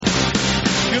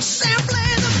simply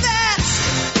the best.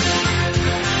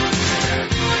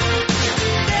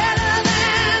 Better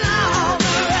than all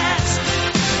the rest.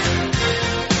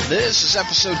 This is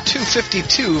episode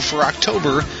 252 for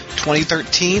October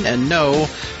 2013, and no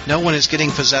one is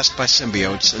getting possessed by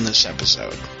symbiotes in this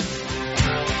episode.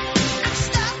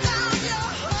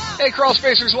 Hey, Crawl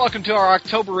Spacers, welcome to our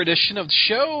October edition of the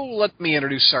show. Let me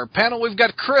introduce our panel. We've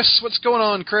got Chris. What's going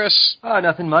on, Chris?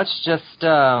 Nothing much. Just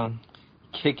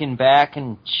kicking back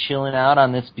and chilling out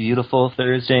on this beautiful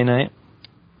Thursday night.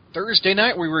 Thursday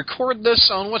night. We record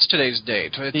this on, what's today's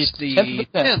date? It's the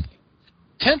 10th.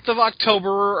 10th of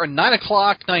October, or 9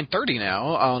 o'clock, 9:30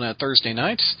 now, on a Thursday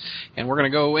night. And we're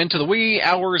going to go into the wee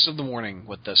hours of the morning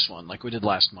with this one, like we did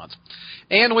last month.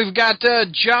 And we've got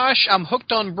Josh. I'm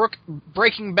hooked on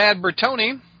Breaking Bad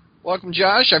Bertoni. Welcome,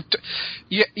 Josh.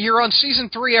 You're on Season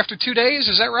 3 after 2 days,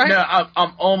 is that right? No,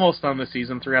 I'm almost on the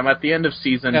Season 3. I'm at the end of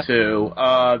Season 2.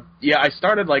 I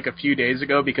started like a few days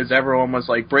ago because everyone was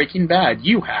like, Breaking Bad,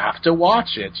 you have to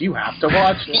watch it. You have to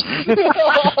watch it.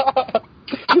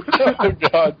 Oh,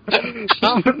 God.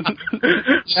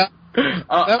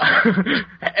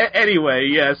 Anyway,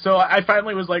 yeah, so I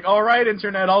finally was like, all right,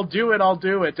 Internet, I'll do it.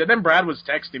 And then Brad was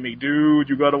texting me, dude,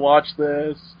 you gotta watch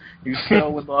this. You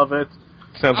still would love it.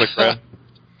 Sounds like Brad.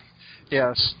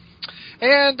 Yes.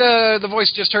 And the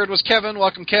voice just heard was Kevin.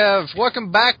 Welcome, Kev.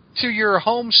 Welcome back to your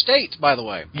home state, by the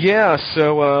way. Yeah,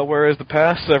 so whereas the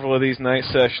past several of these night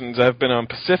sessions I've been on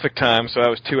Pacific time, so I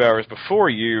was 2 hours before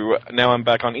you, now I'm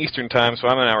back on Eastern time, so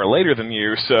I'm an hour later than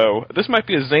you, so this might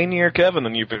be a zanier Kevin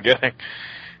than you've been getting.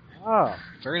 Oh,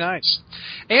 very nice.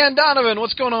 And Donovan,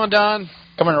 what's going on, Don?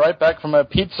 Coming right back from a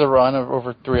pizza run of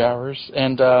over 3 hours,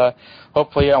 and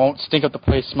hopefully I won't stink up the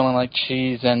place smelling like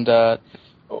cheese and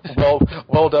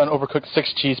well done, overcooked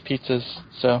 6 cheese pizzas.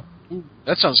 So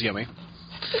that sounds yummy.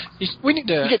 We need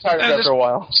to. You get tired of that after a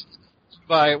while.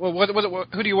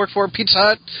 Who do you work for?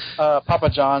 Pizza Hut? Papa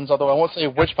John's, although I won't say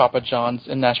which Papa John's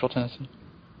in Nashville, Tennessee.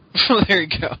 There you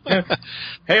go.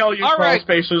 Hey, all you Crawl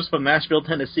Spacers from Nashville,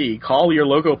 Tennessee, call your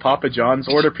local Papa John's,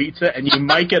 order pizza, and you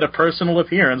might get a personal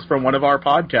appearance from one of our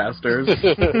podcasters.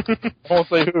 I won't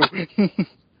say who.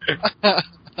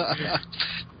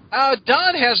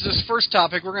 Don has this first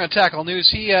topic we're going to tackle, news.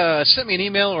 He sent me an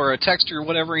email or a text or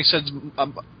whatever. He said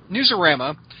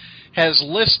Newsarama has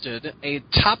listed a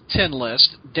top 10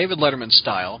 list, David Letterman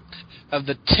style, of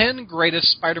the 10 greatest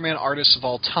Spider-Man artists of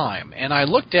all time. And I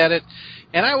looked at it,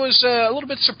 and I was a little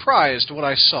bit surprised what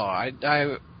I saw. I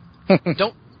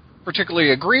don't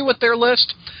particularly agree with their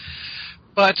list,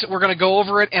 but we're going to go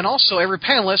over it, and also every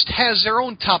panelist has their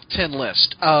own top 10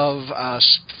 list of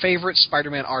favorite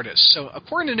Spider-Man artists. So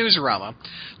according to Newsarama,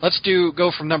 let's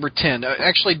go from number 10.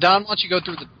 Actually, Don, why don't you go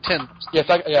through the 10? Yes,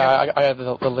 I have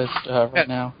the list right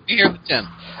now. Here are the 10.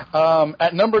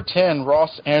 At number 10,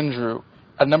 Ross Andrew.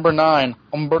 At number 9,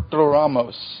 Humberto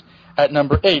Ramos. At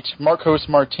number 8, Marcos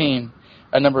Martin.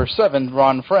 At number 7,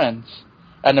 Ron Frenz.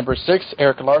 At number 6,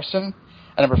 Eric Larson.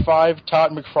 At number 5,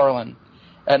 Todd McFarlane.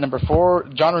 At number 4,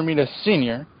 John Romita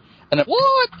Sr.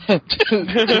 What?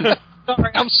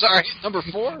 I'm sorry. Number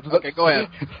 4? Okay, go ahead.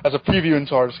 As a preview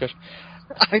into our discussion.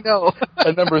 I know.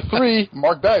 At number 3,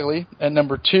 Mark Bagley. At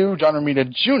number 2, John Romita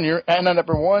Jr. And at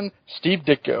number 1, Steve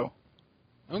Ditko.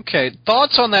 Okay.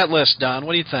 Thoughts on that list, Don?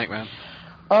 What do you think, man?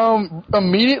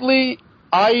 Immediately,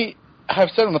 I have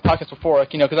said on the podcast before,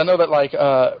 because I know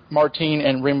that, Martin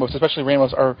and Ramos, especially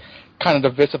Ramos, are kind of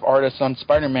divisive artists on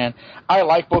Spider-Man. I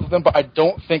like both of them, but I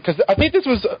don't think, because I think this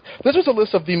was a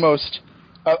list of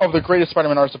of the greatest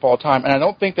Spider-Man artists of all time, and I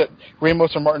don't think that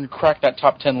Ramos or Martin cracked that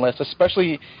top 10 list,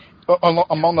 especially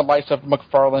among the likes of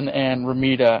McFarlane and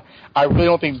Romita. I really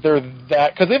don't think they're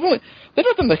that, because they've not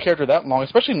done the character that long,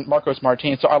 especially Marcos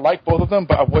Martin, so I like both of them,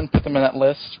 but I wouldn't put them in that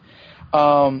list.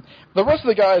 The rest of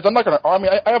the guys, I'm not going to argue.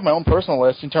 I have my own personal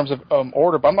list in terms of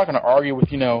order, but I'm not going to argue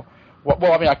with,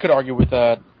 I could argue with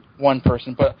one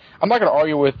person, but I'm not going to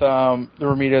argue with the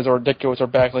Romitas or Ditkos or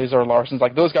Bagleys or Larsons.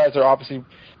 Like, those guys are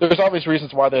there's obvious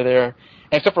reasons why they're there.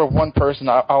 And except for one person,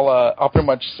 I'll pretty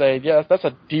much say, yeah, that's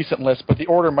a decent list, but the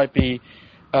order might be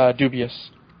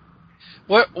dubious.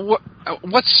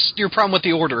 What's your problem with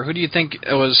the order? Who do you think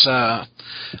was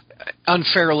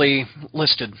unfairly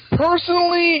listed?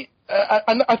 Personally,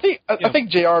 I think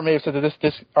JR may have said that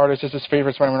this artist is his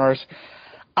favorite Spider-Man artist.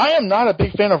 I am not a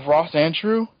big fan of Ross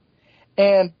Andrew,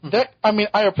 and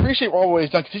I appreciate all he's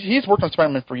done, because he's worked on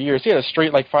Spider-Man for years. He had a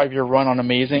straight 5-year run on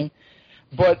Amazing,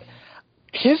 but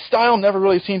his style never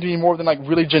really seemed to be more than like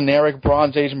really generic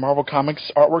Bronze Age Marvel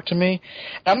Comics artwork to me.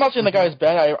 And I'm not saying the guy is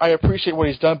bad. I appreciate what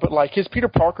he's done, but like his Peter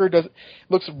Parker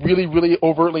looks really, really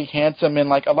overtly handsome, and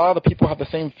like a lot of the people have the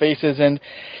same faces, and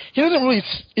he doesn't really.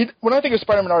 When I think of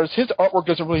Spider-Man artists, his artwork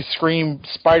doesn't really scream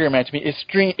Spider-Man to me.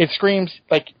 It screams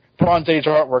like Bronze Age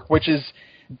artwork, which is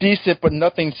decent but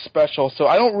nothing special. So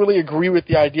I don't really agree with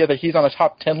the idea that he's on a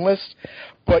top 10 list.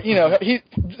 But, you know, he,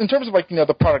 in terms of, like, you know,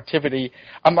 the productivity,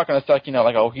 I'm not going to say, like, you know,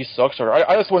 like, oh, he sucks, or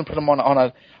I just wouldn't put him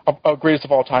on a greatest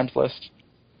of all times list.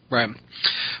 Right.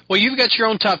 Well, you've got your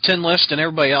own top 10 list, and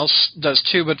everybody else does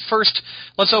too. But first,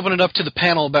 let's open it up to the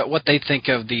panel about what they think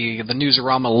of the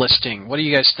Newsarama listing. What do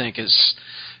you guys think? Is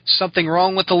something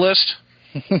wrong with the list?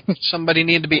 Somebody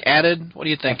need to be added? What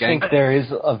do you think, I think there is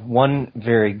one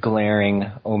very glaring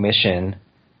omission.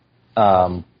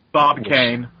 Bob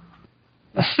Kane.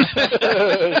 Did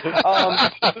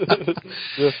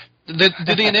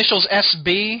the initials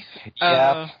SB?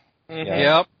 Yeah.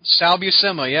 Yep. Sal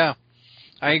Buscema, yeah.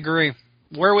 I agree.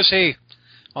 Where was he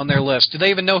on their list? Do they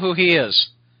even know who he is?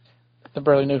 I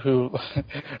barely knew who. Well,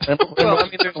 I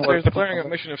mean, there's the glaring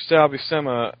omission of Sal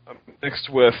Buscema mixed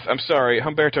with, I'm sorry,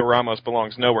 Humberto Ramos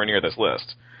belongs nowhere near this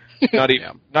list. Not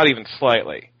even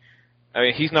slightly. I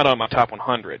mean, he's not on my top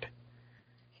 100.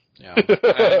 Yeah. I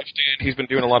understand he's been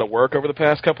doing a lot of work over the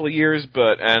past couple of years,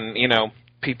 and you know,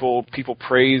 people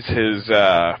praise his,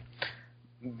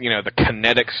 you know, the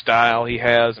kinetic style he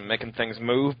has and making things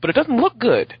move, but it doesn't look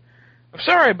good. I'm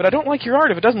sorry, but I don't like your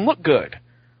art if it doesn't look good.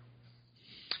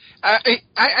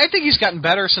 I think he's gotten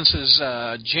better since his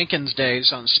Jenkins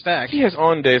days on Spec. He has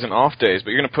on days and off days,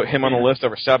 but you're going to put him on the list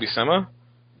over Sal Buscema?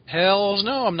 Hells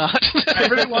no, I'm not.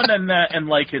 Everyone in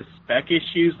like his Spec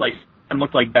issues like and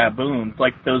looked like baboons,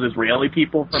 like those Israeli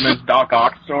people from his Doc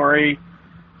Ock story.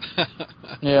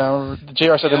 Yeah,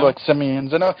 JR said they look like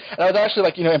simians. And I was actually,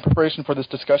 like, you know, in preparation for this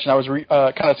discussion, I was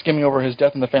kind of skimming over his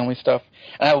Death in the Family stuff,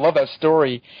 and I love that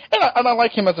story. And I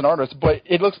like him as an artist, but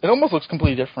it almost looks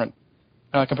completely different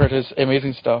compared to his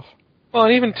amazing stuff. Well,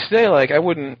 and even today, like, I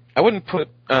wouldn't put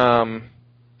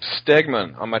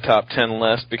Stegman on my top 10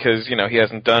 list because, you know, he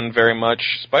hasn't done very much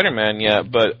Spider-Man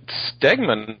yet, but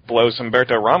Stegman blows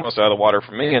Humberto Ramos out of the water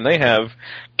for me, and they have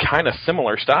kind of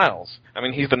similar styles. I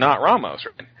mean, he's the not Ramos,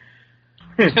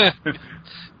 right?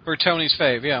 For Tony's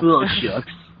fave, yeah. Oh, shucks.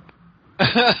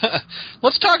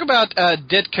 Let's talk about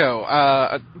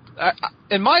Ditko.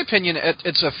 In my opinion,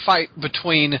 it's a fight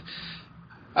between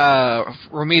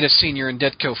Romita Sr. and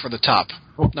Ditko for the top,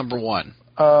 number one.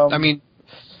 I mean,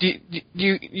 do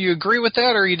you agree with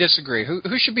that, or you disagree? Who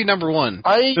should be number one?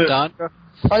 Don?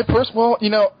 Well, you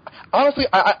know, honestly,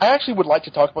 I actually would like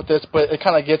to talk about this, but it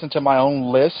kind of gets into my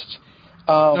own list.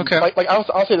 Okay. Like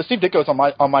I'll say that Steve Ditko is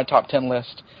on my top 10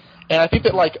 list, and I think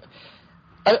that, like,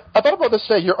 I thought about this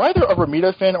today. You're either a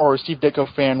Romita fan or a Steve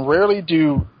Ditko fan. Rarely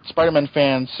do Spider-Man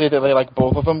fans say that they like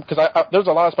both of them, because there's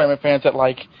a lot of Spider-Man fans that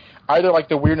like either like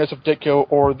the weirdness of Ditko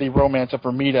or the romance of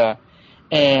Romita.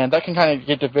 And that can kind of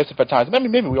get divisive at times. Maybe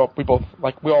we all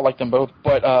like them both,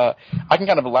 but I can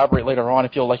kind of elaborate later on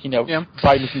if you'll, like, you know,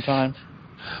 buy me some time.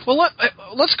 Well,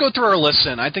 let's go through our list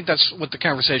then. I think that's what the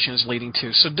conversation is leading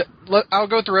to. So I'll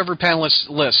go through every panelist's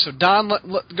list. So Don,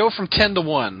 go from 10 to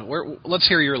 1. Let's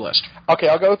hear your list. Okay,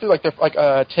 I'll go through like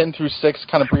 10 through 6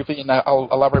 kind of briefly, and I'll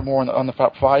elaborate more on the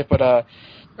top 5. But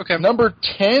okay, number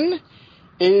 10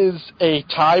 is a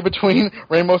tie between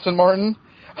Ramos and Martin.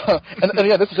 and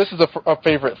yeah, this is a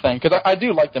favorite thing, because I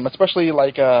do like them, especially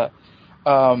like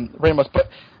Ramos, but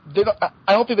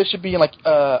I don't think they should be in like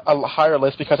a higher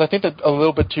list, because I think that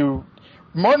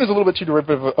Martin is a little bit too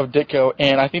derivative of Ditko,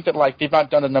 and I think that like they've not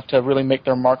done enough to really make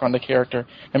their mark on the character,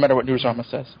 no matter what Newsarama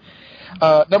says.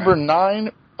 Number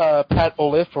 9, Pat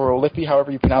Oliff, or Oliffe,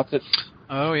 however you pronounce it.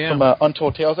 Oh yeah. From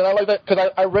Untold Tales, and I like that because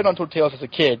I read Untold Tales as a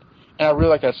kid, and I really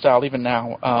like that style even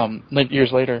now,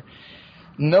 years later.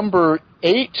 Number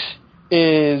 8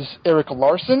 is Eric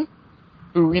Larson,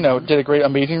 who, you know, did a great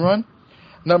Amazing run.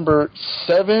 Number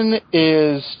 7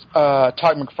 is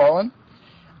Todd McFarlane.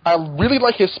 I really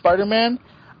like his Spider-Man.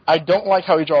 I don't like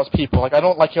how he draws people. Like, I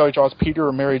don't like how he draws Peter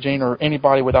or Mary Jane or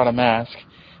anybody without a mask.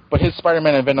 But his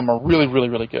Spider-Man and Venom are really, really,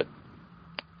 really good.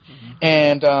 Mm-hmm.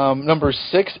 And number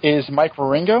 6 is Mike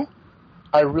Wieringo.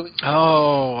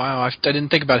 Oh wow! I didn't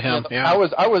think about him. Yeah. I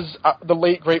was the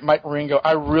late great Mike Wieringo.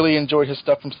 I really enjoyed his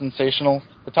stuff from Sensational,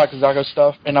 the Takuzago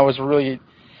stuff, and I was really.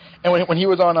 And when he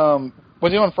was on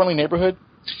was he on Friendly Neighborhood?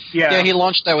 Yeah, he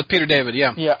launched that with Peter David.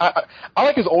 Yeah. Yeah, I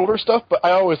like his older stuff, but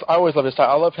I always love his style.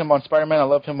 I love him on Spider-Man. I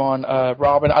love him on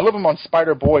Robin. I love him on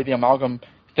Spider-Boy, the Amalgam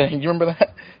thing. You remember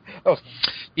that? That was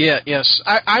Yes.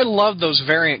 I love those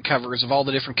variant covers of all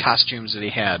the different costumes that he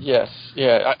had. yes,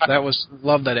 yeah.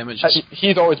 Love that image.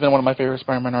 He's always been one of my favorite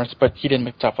Spider-Man artists, but he didn't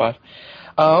make the top 5.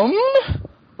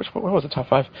 What was the top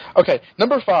 5? Okay,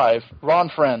 number 5,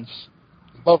 Ron Frenz.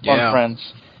 Love Ron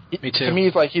Frenz. Me too. To me,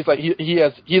 he's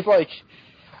like.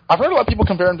 I've heard a lot of people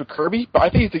compare him to Kirby, but I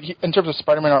think in terms of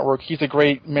Spider-Man artwork, he's a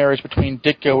great marriage between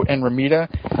Ditko and Romita.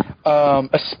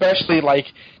 Especially,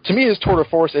 to me, his tour de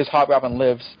force is Hobgoblin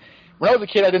Lives. When I was a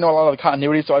kid, I didn't know a lot of the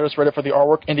continuity, so I just read it for the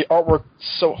artwork, and the artwork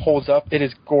so holds up. It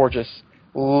is gorgeous.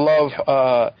 Love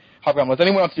Hobgoblin Lives.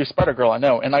 Anyone wants to do Spider-Girl, I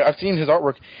know. And I've seen his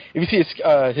artwork. If you see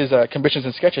his commissions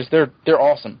and sketches, they're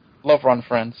awesome. Love Ron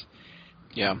Frenz.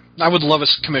 Yeah. I would love a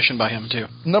commission by him, too.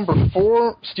 Number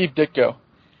 4, Steve Ditko.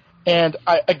 And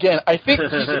I think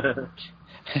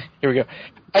here we go.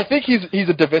 I think he's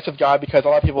a divisive guy because a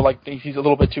lot of people think he's a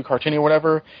little bit too cartoony or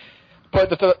whatever. But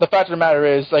the fact of the matter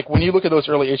is, when you look at those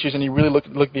early issues and you really look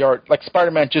at the art,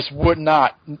 Spider-Man just would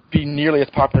not be nearly as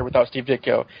popular without Steve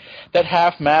Ditko. That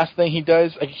half-mask thing he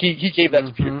does, he gave that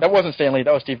to Peter. That wasn't Stan Lee,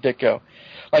 that was Steve Ditko.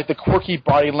 The quirky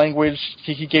body language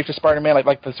he gave to Spider-Man,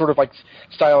 the sort of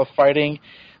style of fighting.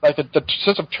 The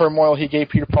sense of turmoil he gave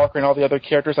Peter Parker and all the other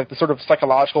characters, the sort of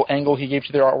psychological angle he gave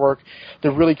to their artwork, the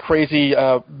really crazy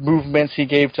movements he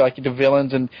gave to the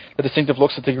villains and the distinctive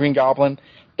looks of the Green Goblin.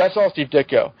 That's all Steve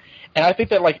Ditko. And I think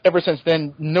that ever since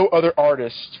then, no other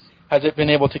artist has been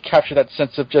able to capture that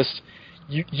sense of just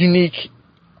unique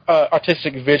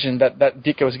artistic vision that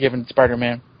Ditko has given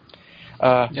Spider-Man.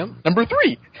 Number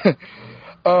 3,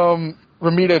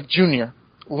 Romita Jr.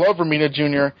 Love Romita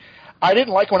Jr. I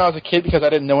didn't like when I was a kid because I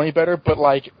didn't know any better, but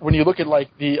when you look at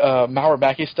the Malheur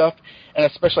Mackie stuff, and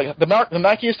especially the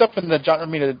Mackie stuff and the John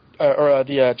Romita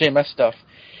the JMS stuff,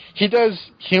 he does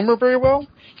humor very well,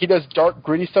 he does dark,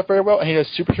 gritty stuff very well, and he does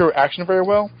superhero action very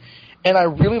well. And I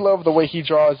really love the way he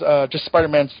draws just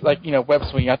Spider-Man's web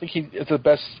swinging. I think he is the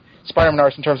best Spider-Man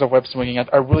artist in terms of web swinging.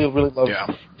 I really love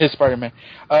his Spider-Man.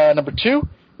 Number 2,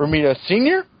 Romita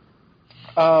Sr.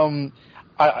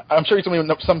 I'm sure he's only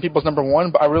some people's number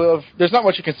 1, but I really love. There's not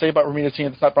much you can say about Romita Sr.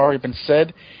 that's not already been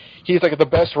said. He's the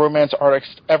best romance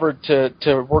artist ever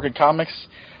to work in comics.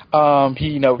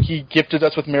 He gifted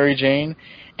us with Mary Jane,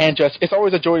 and it's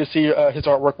always a joy to see his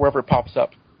artwork wherever it pops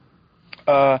up.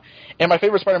 And my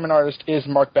favorite Spider-Man artist is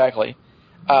Mark Bagley.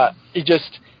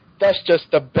 That's just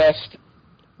the best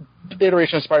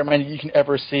iteration of Spider-Man you can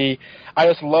ever see. I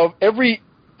just love every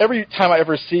time I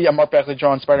ever see a Mark Bagley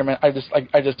drawn Spider-Man, I just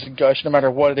gush, no matter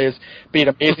what it is, be it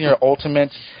Amazing or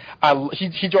Ultimate.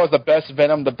 He draws the best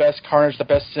Venom, the best Carnage, the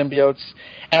best symbiotes,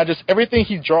 and everything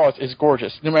he draws is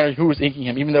gorgeous, no matter who is inking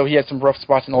him, even though he has some rough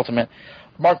spots in Ultimate.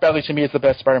 Mark Bagley, to me, is the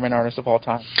best Spider-Man artist of all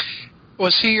time.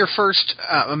 Was he your first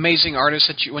Amazing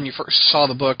artist when you first saw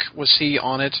the book? Was he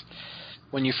on it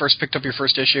when you first picked up your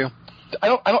first issue? I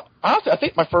don't. Honestly, I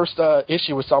think my first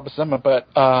issue was Sal Buscema, but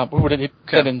he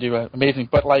didn't do Amazing.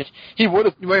 But he would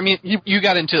have. I mean, you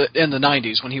got into it in the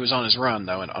 '90s when he was on his run,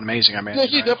 though, on Amazing. Yeah,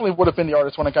 he definitely would have been the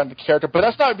artist when I got into the character. But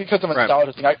that's not because of a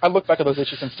nostalgia thing. I look back at those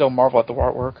issues and still marvel at the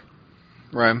artwork.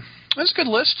 Right. That's a good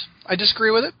list. I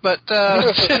disagree with it, but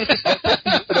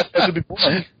That would be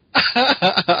boring.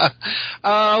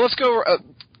 Let's go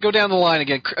down the line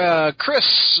again.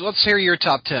 Chris, let's hear your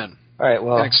top 10. All right,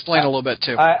 well, and explain a little bit,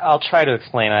 too. I'll try to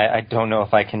explain. I don't know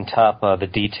if I can top the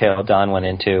detail Don went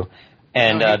into.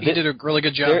 And he did a really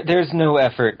good job. There's no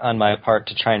effort on my part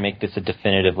to try and make this a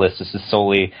definitive list. This is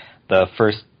solely the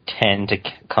first 10 to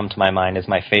come to my mind as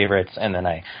my favorites, and then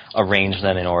I arrange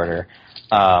them in order.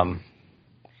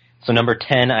 So number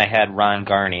 10, I had Ron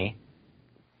Garney.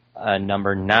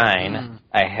 Number 9,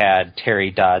 I had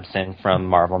Terry Dodson from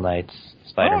Marvel Knights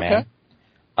Spider-Man.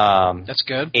 Oh, okay. That's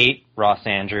good. 8, Ross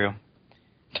Andrew.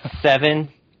 7,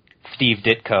 Steve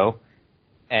Ditko.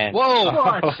 And Whoa!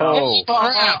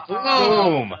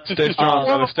 Boom! Stay strong,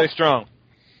 brother. Stay strong.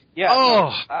 Yeah.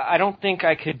 I don't think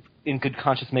I could, in good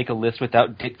conscience, make a list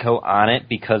without Ditko on it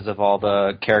because of all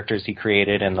the characters he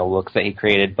created and the looks that he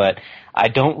created. But I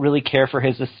don't really care for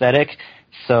his aesthetic.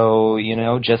 So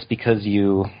just because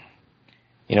you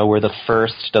were the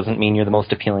first doesn't mean you're the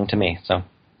most appealing to me. So,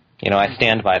 I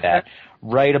stand by that.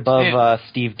 Right above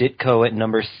Steve Ditko at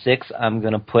number 6, I'm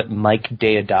going to put Mike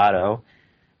Deodato.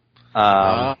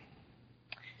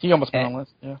 He almost went on the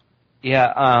list, yeah.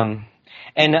 Yeah,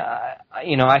 and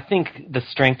I think the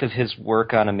strength of his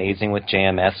work on Amazing with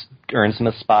JMS earns him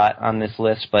a spot on this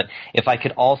list, but if I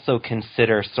could also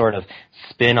consider sort of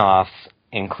spin-offs,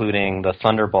 including the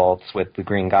Thunderbolts with the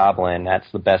Green Goblin,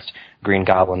 that's the best Green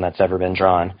Goblin that's ever been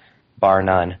drawn, bar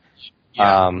none.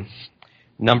 Yeah.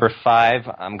 Number 5,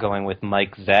 I'm going with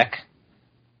Mike Zeck.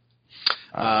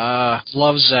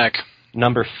 Love Zach.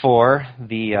 Number 4,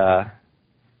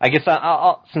 I guess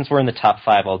I'll since we're in the top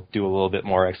 5, I'll do a little bit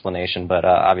more explanation. But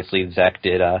obviously, Zach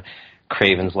did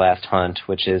Kraven's Last Hunt,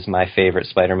 which is my favorite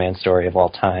Spider-Man story of all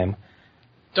time.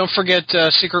 Don't forget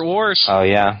Secret Wars. Oh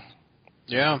yeah,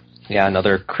 Yeah. yeah,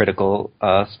 another critical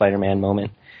Spider-Man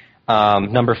moment.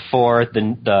 Number 4,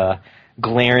 the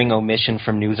glaring omission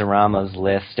from Newsarama's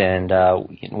list, and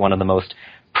one of the most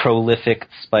prolific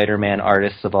Spider-Man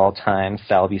artists of all time,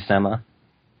 Sal Buscema.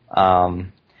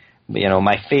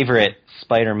 My favorite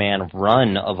Spider-Man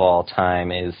run of all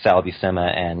time is Sal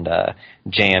Buscema and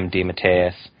J.M.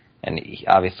 DeMatteis, and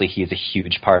obviously he's a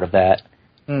huge part of that.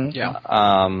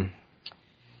 Yeah.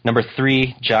 Number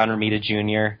 3, John Romita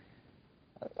Jr.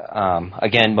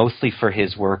 Again, mostly for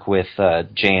his work with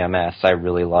JMS, I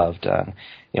really loved.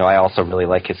 I also really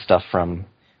like his stuff from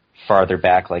farther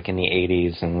back, like in the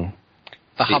 80s, and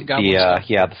The Hobgoblin stuff.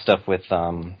 the stuff with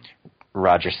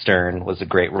Roger Stern was a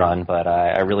great run, but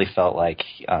I really felt like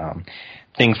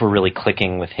things were really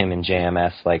clicking with him and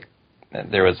JMS. Like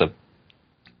there was a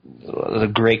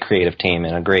great creative team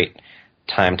and a great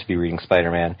time to be reading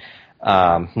Spider-Man.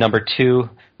 Number 2,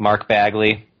 Mark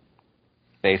Bagley.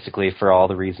 Basically, for all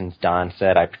the reasons Don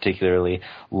said, I particularly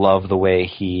love the way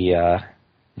he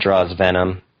draws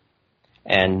Venom.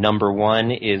 And number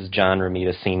 1 is John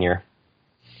Romita Sr.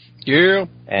 Yeah.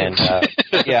 And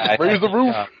yeah, Raise the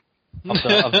roof.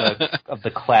 Of the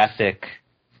classic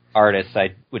artists,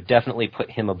 I would definitely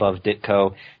put him above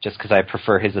Ditko, just because I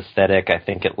prefer his aesthetic. I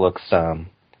think it looks.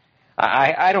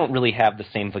 I don't really have the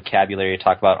same vocabulary to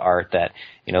talk about art that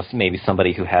maybe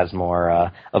somebody who has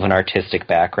more of an artistic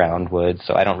background would.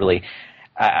 So I don't really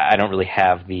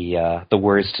have the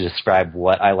words to describe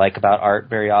what I like about art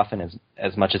very often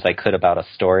as much as I could about a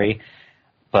story.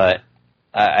 But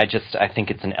I think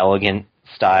it's an elegant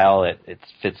style. It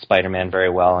fits Spider-Man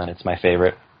very well, and it's my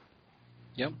favorite.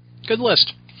 Yep. Good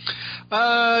list.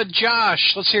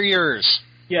 Josh, let's hear yours.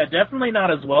 Yeah, definitely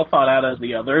not as well thought out as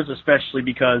the others, especially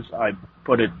because I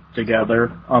put it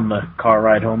together on the car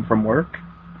ride home from work.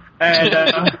 And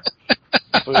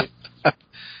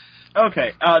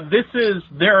okay,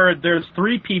 there's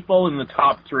 3 people in the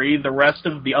top 3. The rest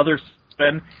of the other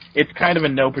 7, it's kind of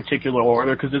in no particular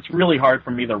order because it's really hard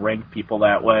for me to rank people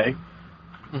that way.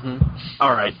 Mm-hmm.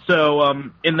 All right, so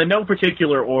in the no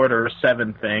particular order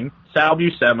 7 thing, Sal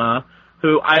Buscema,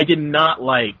 who I did not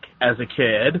like as a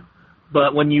kid.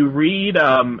 But when you read,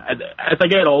 as I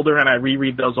get older and I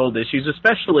reread those old issues,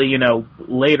 especially,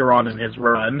 later on in his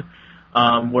run,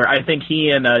 where I think he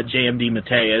and J.M.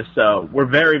 DeMatteis were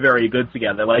very, very good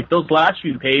together. Like, those last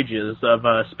few pages of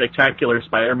Spectacular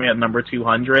Spider-Man number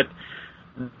 200,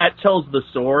 that tells the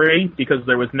story because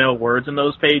there was no words in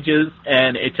those pages,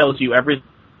 and it tells you everything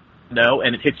you know,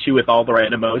 and it hits you with all the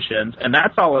right emotions, and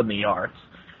that's all in the art.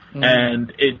 Mm-hmm.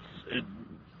 And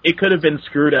it could have been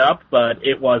screwed up, but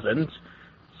it wasn't.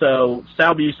 So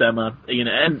Sal Buscema,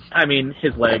 and I mean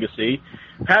his legacy.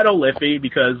 Pat O'Liffey,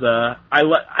 because I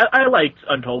liked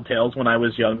Untold Tales when I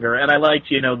was younger, and I liked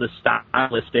the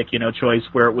stylistic choice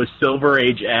where it was Silver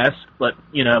Age-esque, but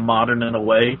modern in a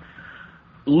way.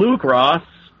 Luke Ross,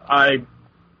 I'm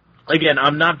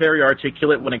not very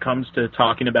articulate when it comes to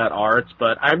talking about art,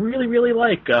 but I really, really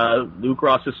like Luke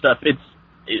Ross's stuff.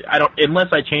 Unless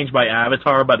I change my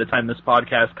avatar by the time this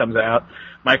podcast comes out,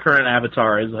 my current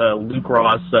avatar is Luke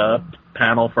Ross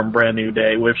panel from Brand New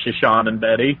Day with Shashan and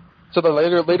Betty. So the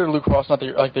later Luke Ross, not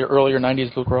the earlier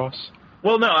 '90s Luke Ross.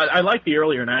 Well, no, I like the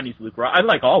earlier '90s Luke Ross. I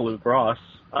like all Luke Ross.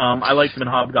 I liked him in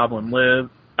Hobgoblin Lives.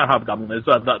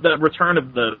 The Return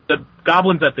of the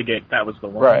Goblins at the Gate. That was the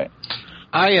one. Right.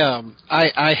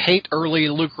 I hate early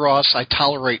Luke Ross. I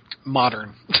tolerate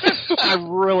modern. I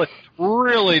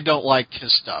really don't like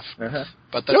his stuff. Uh-huh.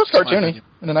 But it was cartoony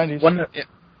in the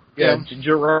 '90s.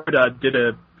 Gerard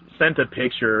sent a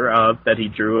picture that he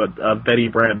drew of Betty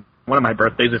Brant one of my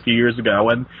birthdays a few years ago,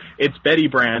 and it's Betty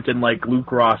Brant in like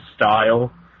Luke Ross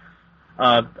style.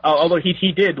 Although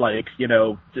he did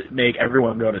make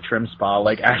everyone go to Trim Spa,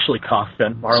 like Ashley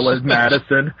Coffin, Marla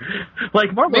Madison. Like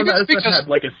Marla Madison had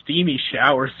like a steamy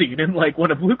shower scene in like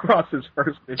one of Luke Ross's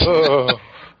first issues.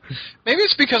 Maybe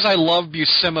it's because I love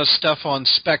Buscema's stuff on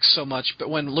Specs so much, but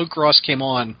when Luke Ross came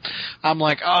on, I'm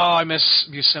like, oh, I miss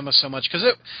Buscema so much. Because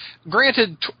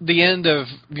granted, the end of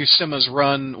Buscema's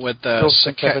run with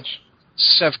Sienkiewicz,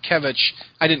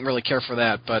 I didn't really care for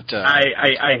that, but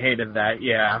I hated that.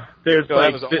 Yeah,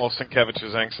 that was almost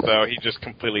Sienkiewicz's angst, though. He just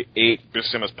completely ate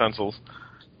Buscema's pencils.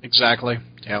 Exactly.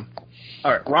 Yeah.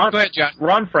 All right, Ron. Go ahead, John.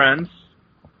 Ron Friends.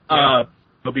 Yeah.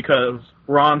 Because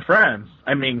Ron Friends.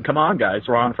 I mean, come on, guys.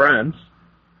 Ron Friends.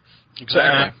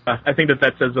 Exactly. I think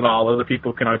that says it all. Other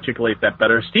people can articulate that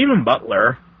better. Stephen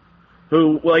Butler,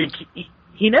 who, like,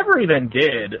 he never even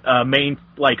did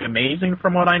amazing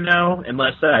from what I know,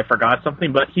 unless I forgot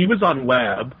something, but he was on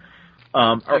Web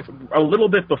a little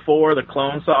bit before the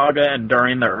Clone Saga and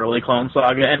during the early Clone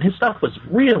Saga, and his stuff was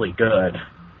really good.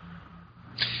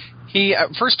 He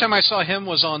first time I saw him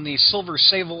was on the Silver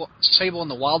Sable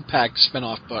and the Wild Pack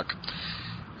spin-off book,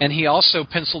 and he also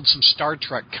penciled some Star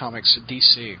Trek comics at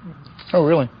DC. Oh,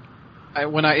 really?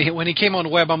 When he came on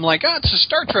Web, I'm like, it's a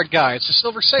Star Trek guy, it's a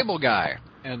Silver Sable guy,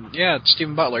 and yeah, it's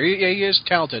Stephen Butler. He is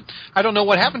talented. I don't know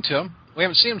what happened to him. We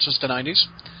haven't seen him since the '90s.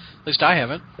 At least I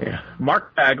haven't. Yeah,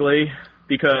 Mark Bagley,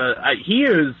 because he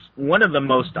is one of the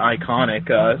most iconic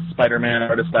Spider-Man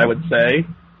artists, I would say.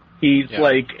 He's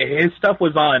like, his stuff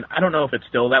was on, I don't know if it's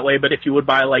still that way, but if you would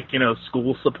buy, like,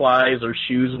 school supplies or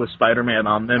shoes with Spider-Man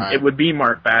on them, It would be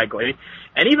Mark Bagley.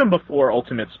 And even before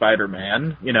Ultimate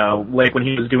Spider-Man, like when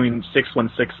he was doing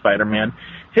 616 Spider-Man,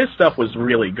 his stuff was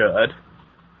really good.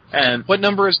 And what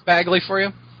number is Bagley for you?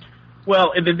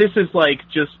 Well, this is like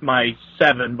just my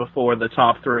 7 before the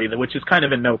top 3, which is kind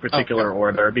of in no particular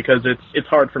order, because it's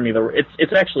hard for me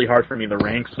it's actually hard for me to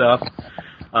rank stuff.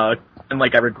 And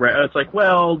like I regret, it's like,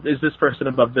 well, is this person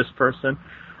above this person?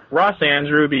 Ross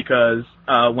Andrew, because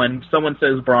when someone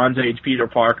says Bronze Age Peter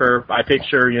Parker, I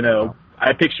picture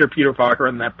Peter Parker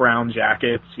in that brown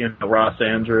jacket, Ross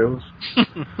Andrews.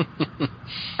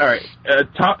 All right,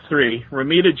 top 3,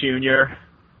 Romita Jr.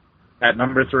 at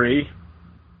number 3.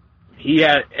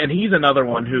 He's another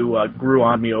one who grew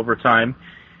on me over time.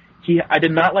 I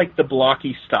did not like the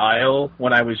blocky style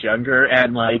when I was younger,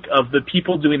 and like of the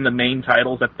people doing the main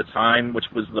titles at the time, which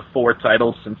was the 4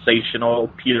 titles,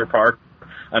 Sensational, Peter Parker,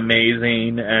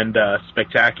 Amazing, and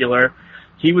Spectacular,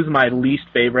 he was my least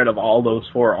favorite of all those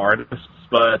 4 artists,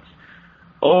 but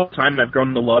over time I've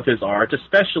grown to love his art,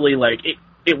 especially like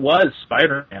it was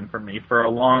Spider-Man for me for a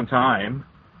long time.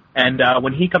 And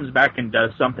when he comes back and does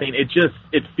something,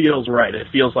 it feels right. It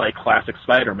feels like classic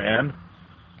Spider-Man.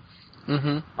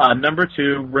 Mm-hmm. Number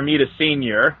 2, Romita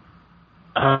Sr.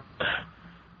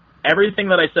 Everything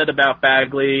that I said about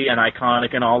Bagley and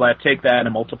Iconic and all that, take that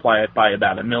and multiply it by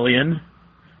about 1 million.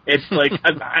 It's like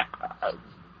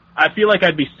I feel like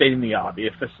I'd be stating the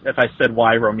obvious if I said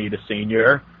why Romita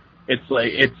Sr. It's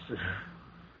like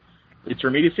it's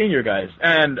Romita Sr., guys.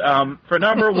 And for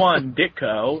number 1,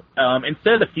 Ditko,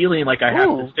 instead of feeling like I have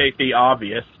to state the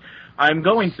obvious, I'm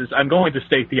going to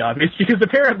state the obvious because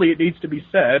apparently it needs to be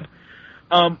said.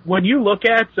 When you look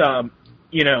at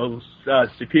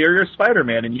Superior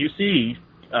Spider-Man and you see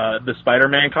the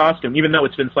Spider-Man costume, even though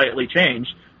it's been slightly changed,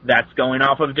 that's going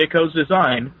off of Ditko's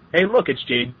design. Hey, look, it's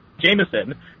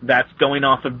Jameson. That's going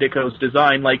off of Ditko's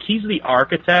design. Like, he's the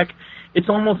architect. It's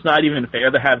almost not even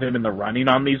fair to have him in the running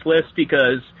on these lists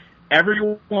because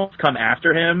everyone who's come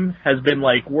after him has been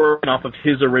like working off of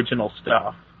his original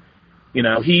stuff.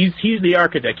 He's the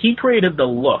architect. He created the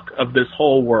look of this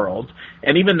whole world.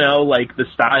 And even though like the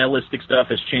stylistic stuff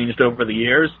has changed over the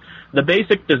years, the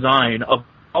basic design of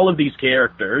all of these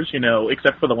characters,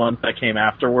 except for the ones that came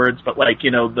afterwards, but like,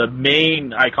 the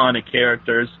main iconic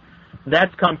characters,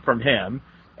 that's come from him.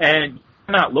 And you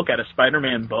cannot look at a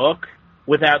Spider-Man book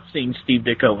without seeing Steve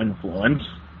Ditko influence.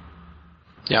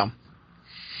 Yeah.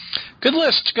 Good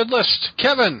list.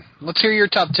 Kevin, let's hear your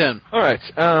top 10. All right.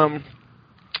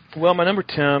 Well, my number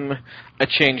 10, I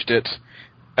changed it.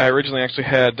 I originally actually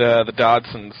had the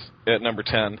Dodsons at number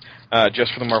 10,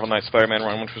 just for the Marvel Knights Spider-Man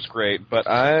run, which was great. But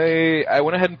I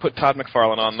went ahead and put Todd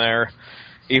McFarlane on there,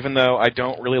 even though I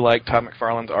don't really like Todd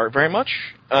McFarlane's art very much.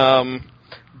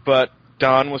 But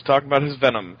Don was talking about his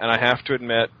Venom, and I have to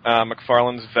admit,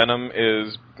 McFarlane's Venom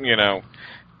is,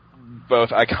 both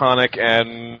iconic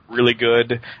and really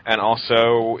good, and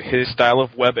also his style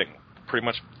of webbing pretty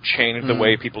much changed the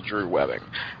way people drew webbing.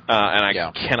 And I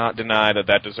cannot deny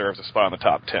that deserves a spot in the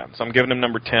top 10. So I'm giving him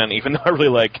number 10, even though I really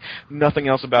like nothing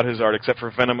else about his art except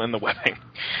for Venom and the webbing.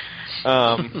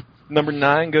 Number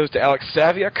 9 goes to Alex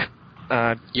Saviuk.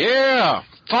 Yeah!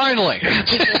 Finally!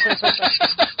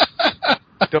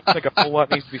 Don't think a whole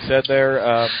lot needs to be said there.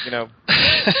 A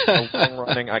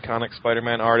long-running, iconic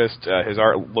Spider-Man artist. His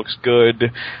art looks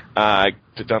good.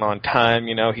 Done on time.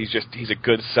 He's a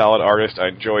good, solid artist. I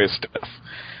enjoy his stuff.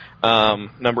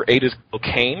 Number 8 is Gil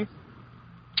Kane,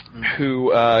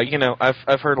 who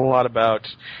I've heard a lot about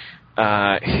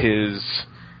his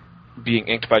being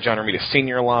inked by John Romita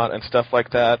Sr. a lot and stuff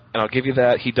like that, and I'll give you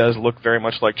that. He does look very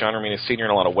much like John Romita Sr. in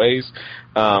a lot of ways,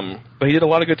 but he did a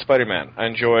lot of good Spider-Man. I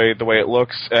enjoy the way it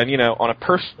looks, and, on a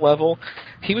personal level,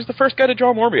 he was the first guy to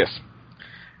draw Morbius.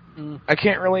 I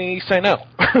can't really say no.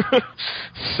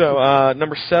 So,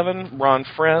 number 7, Ron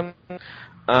Friend.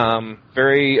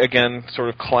 Very, again, sort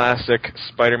of classic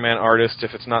Spider-Man artist.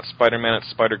 If it's not Spider-Man, it's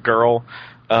Spider-Girl.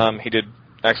 He did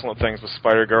excellent things with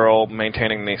Spider-Girl,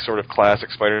 maintaining the sort of classic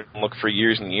Spider-Man look for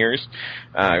years and years.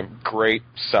 Great,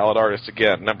 solid artist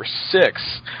again. Number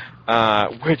 6,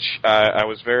 which I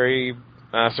was very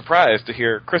surprised to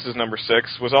hear Chris's number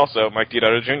 6, was also Mike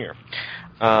Deodato Jr.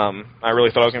 I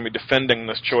really thought I was going to be defending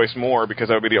this choice more because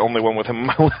I would be the only one with him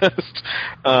on my list.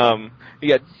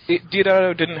 Yeah,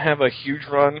 Deodato didn't have a huge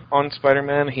run on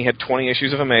Spider-Man. He had 20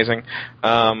 issues of Amazing.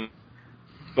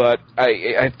 But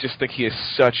I just think he is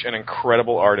such an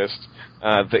incredible artist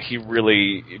that he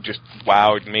really just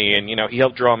wowed me. And, he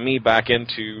helped draw me back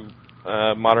into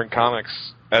modern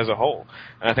comics as a whole.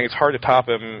 And I think it's hard to top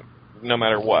him no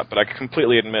matter what. But I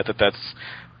completely admit that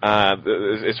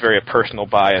it's very a personal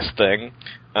bias thing.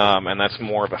 And that's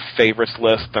more of a favorites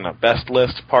list than a best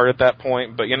list part at that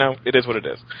point. But, it is what it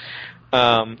is.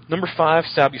 Number 5,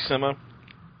 Sal Buscema.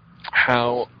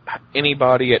 How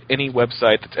anybody at any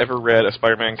website that's ever read a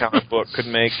Spider-Man comic book could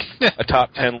make a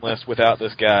top 10 list without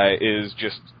this guy is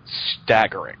just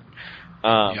staggering.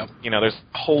 There's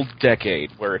a whole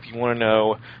decade where if you want to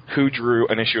know who drew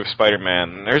an issue of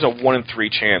Spider-Man, there's a 1 in 3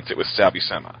 chance it was Sal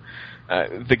Buscema.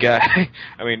 The guy,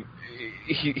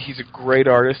 he's a great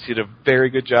artist. He did a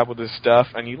very good job with his stuff,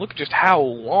 and you look at just how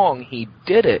long he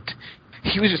did it.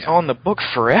 He was just on the book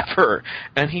forever,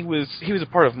 and he was a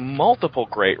part of multiple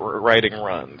great writing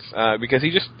runs because he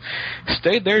just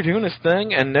stayed there doing his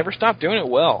thing and never stopped doing it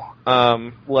well.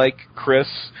 Like Chris,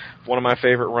 one of my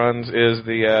favorite runs is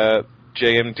the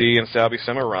JMD and Sal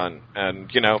Buscema run, and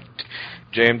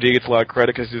JMD gets a lot of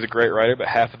credit because he's a great writer, but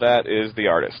half of that is the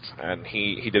artist, and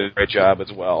he did a great job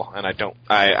as well. And I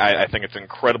think it's an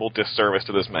incredible disservice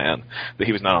to this man that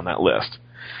he was not on that list.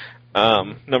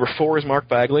 Number 4 is Mark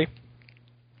Bagley.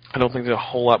 I don't think there's a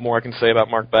whole lot more I can say about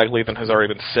Mark Bagley than has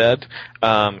already been said.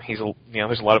 There's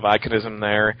a lot of iconism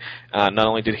there. Not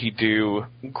only did he do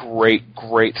great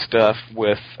stuff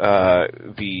with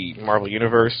the Marvel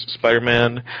Universe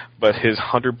Spider-Man, but his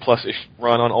 100+ issue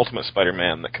run on Ultimate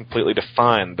Spider-Man that completely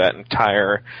defined that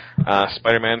entire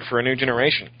Spider-Man for a new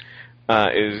generation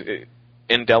is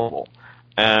indelible.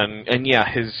 And yeah,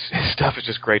 his stuff is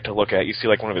just great to look at. You see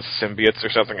like one of his symbiotes or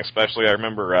something especially. I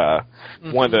remember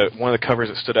one of the covers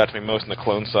that stood out to me most in the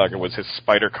Clone Saga was his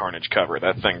Spider Carnage cover.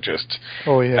 That thing just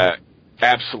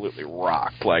absolutely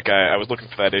rocked. Like I was looking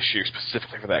for that issue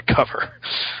specifically for that cover.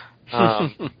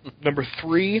 Number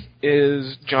 3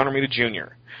 is John Romita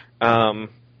Jr.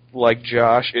 Like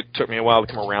Josh, it took me a while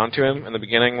to come around to him. In the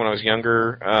beginning, when I was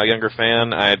younger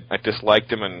fan, I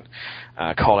disliked him and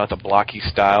called out the blocky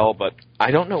style. But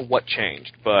I don't know what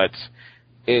changed, but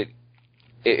it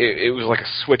was like a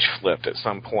switch flipped at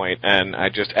some point, and I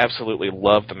just absolutely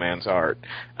love the man's art.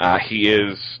 He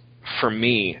is, for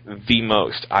me, the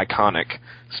most iconic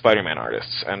Spider-Man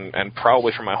artists, and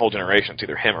probably for my whole generation, it's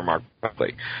either him or Mark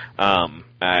Bagley.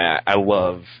 I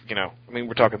love,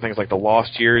 we're talking things like the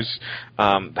Lost Years,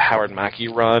 the Howard Mackie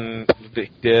run that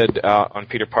he did on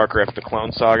Peter Parker after the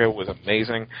Clone Saga was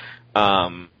amazing.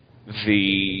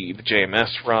 The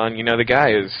JMS run, the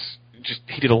guy is just,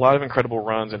 he did a lot of incredible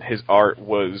runs, and his art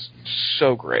was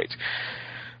so great.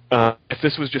 If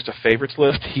this was just a favorites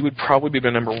list, he would probably be my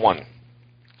number 1.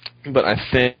 But I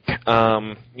think,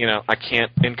 I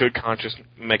can't, in good conscience,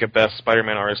 make a best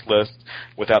Spider-Man artist list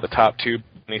without the top 2,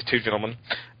 these 2 gentlemen.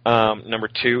 Number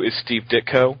 2 is Steve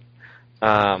Ditko.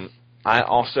 I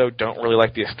also don't really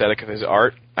like the aesthetic of his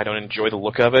art. I don't enjoy the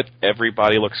look of it.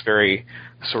 Everybody looks very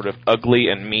sort of ugly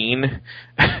and mean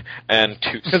and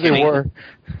too skinny. Because they were.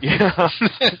 Yeah.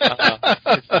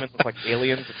 His women look like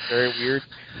aliens. It's very weird.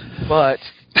 But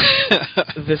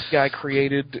this guy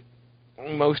created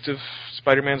most of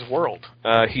Spider-Man's world.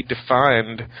 He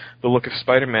defined the look of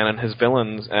Spider-Man and his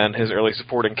villains and his early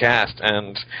supporting cast,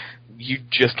 and you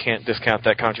just can't discount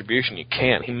that contribution. You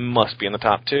can't. He must be in the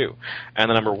top 2. And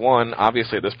the number 1,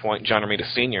 obviously at this point, John Romita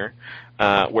Sr.,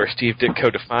 where Steve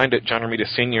Ditko defined it, John Romita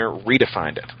Sr.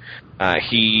 redefined it.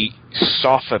 He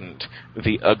softened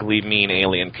the ugly, mean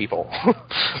alien people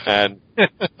and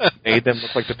made them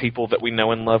look like the people that we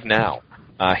know and love now.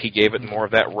 He gave it more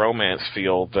of that romance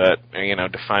feel that,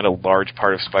 defined a large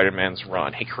part of Spider-Man's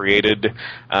run. He created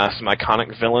some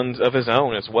iconic villains of his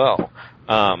own as well.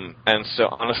 And so,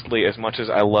 honestly, as much as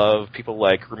I love people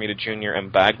like Romita Jr.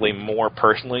 and Bagley more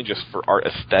personally, just for art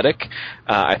aesthetic,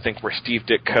 I think where Steve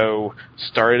Ditko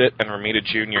started it and Romita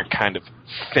Jr. kind of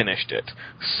finished it,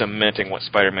 cementing what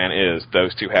Spider-Man is,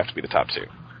 those 2 have to be the top 2.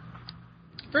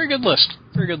 Very good list.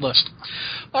 Very good list.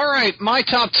 All right, my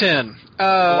top 10. A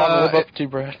lot to live up to,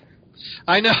 Brad.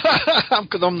 I know.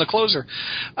 I'm the closer.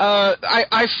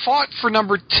 I fought for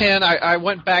number 10. I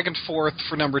went back and forth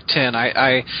for number 10.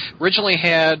 I originally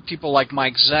had people like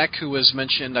Mike Zeck, who was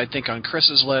mentioned, I think, on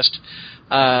Chris's list.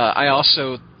 I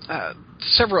also,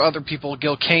 several other people,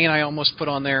 Gil Kane I almost put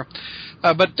on there.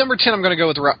 But number 10, I'm going to go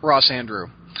with Ross Andrew.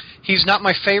 He's not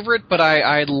my favorite, but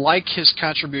I like his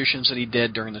contributions that he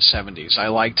did during the 70s. I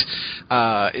liked,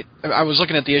 I was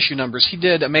looking at the issue numbers. He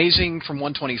did Amazing from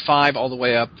 125 all the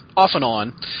way up, off and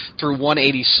on, through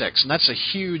 186. And that's a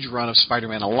huge run of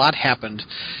Spider-Man. A lot happened.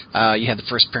 You had the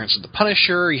first appearance of the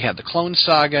Punisher. You had the Clone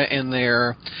Saga in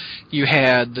there. You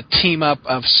had the team-up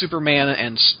of Superman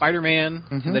and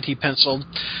Spider-Man that he penciled.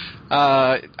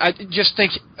 I just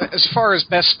think, as far as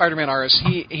best Spider-Man artist,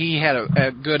 he had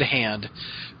a good hand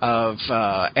of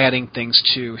adding things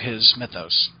to his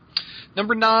mythos.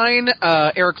 Number 9,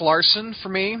 Eric Larson for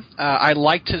me. I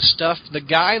liked his stuff. The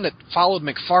guy that followed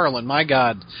McFarlane, my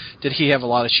God, did he have a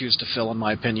lot of shoes to fill, in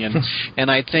my opinion.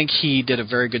 And I think he did a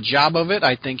very good job of it.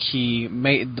 I think he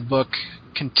made the book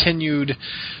continued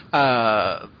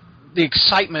the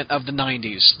excitement of the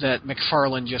 90s that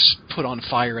McFarlane just put on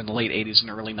fire in the late 80s and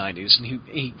early 90s, and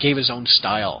he gave his own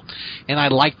style, and I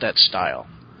liked that style.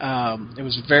 It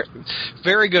was very,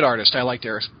 very good artist. I liked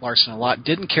Eric Larson a lot.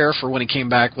 Didn't care for when he came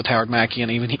back with Howard Mackie,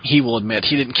 and even he will admit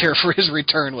he didn't care for his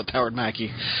return with Howard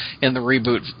Mackie in the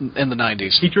reboot in the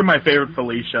 90s. He drew my favorite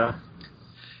Felicia.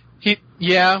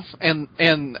 And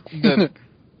the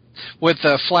with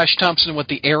Flash Thompson with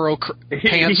the arrow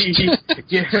pants.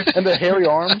 And the hairy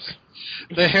arms.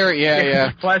 The hairy,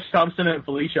 yeah. Flash Thompson and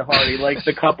Felicia Hardy, like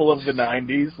the couple of the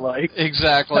 90s, like.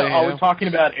 Exactly. Always talking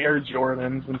about Air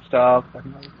Jordans and stuff.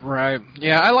 Right.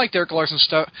 Yeah, I liked Eric Larson's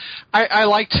stuff. I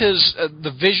liked his,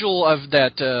 the visual of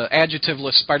that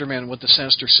adjectiveless Spider-Man with the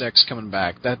Sinister Six coming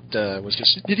back. That was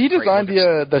just. Did he design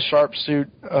the sharp suit,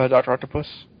 Dr. Octopus?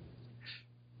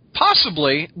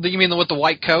 Possibly. You mean with the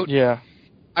white coat? Yeah.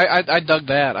 I dug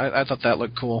that. I thought that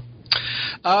looked cool.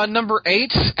 Number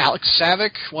 8, Alex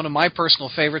Savick, one of my personal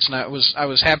favorites, and I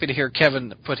was happy to hear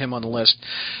Kevin put him on the list.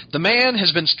 The man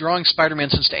has been drawing Spider-Man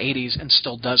since the 80s and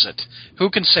still does it. Who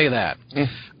can say that?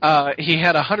 He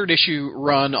had a 100-issue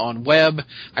run on Web.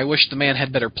 I wish the man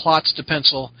had better plots to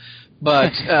pencil,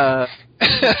 but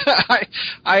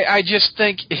I just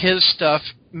think his stuff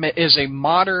is a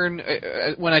modern,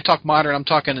 when I talk modern, I'm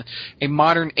talking a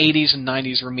modern 80s and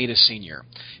 90s Romita Sr.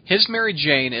 His Mary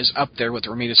Jane is up there with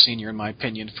Romita Sr. in my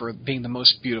opinion for being the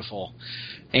most beautiful.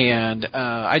 And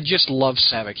I just love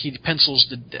Savick. He pencils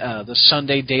the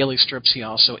Sunday daily strips. He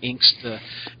also inks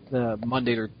the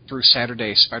Monday through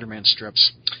Saturday Spider-Man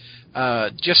strips.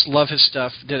 Just love his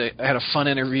stuff. I had a fun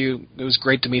interview. It was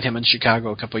great to meet him in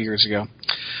Chicago a couple of years ago.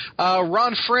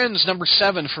 Ron Friends, number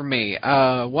 7 for me.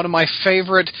 One of my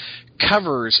favorite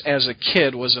covers as a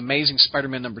kid was Amazing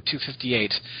Spider-Man number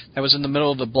 258. That was in the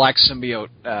middle of the Black Symbiote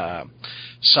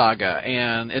saga,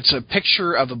 and it's a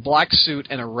picture of a black suit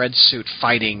and a red suit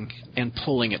fighting and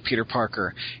pulling at Peter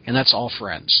Parker, and that's all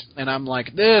Friends. And I'm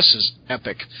like, this is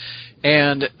epic.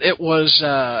 And it was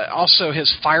also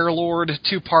his Firelord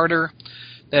 2-parter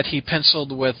that he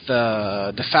penciled with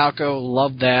DeFalco.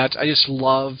 Loved that. I just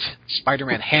love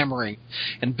Spider-Man hammering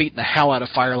and beating the hell out of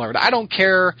Firelord. I don't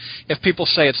care if people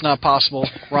say it's not possible.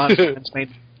 Ron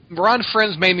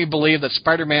Friends made me believe that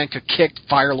Spider-Man could kick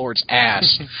Firelord's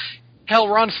ass. Hell,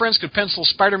 Ron Friends could pencil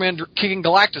Spider-Man kicking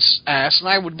Galactus' ass, and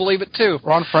I would believe it too.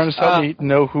 Ron Friends helped me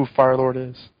know who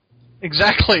Firelord is.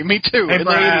 Exactly, me too. Hey, in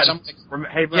Brad, the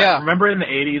 80s, hey, Brad, yeah. Remember in the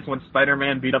 80s when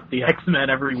Spider-Man beat up the X-Men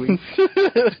every week?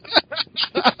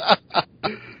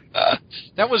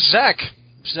 That was Zach.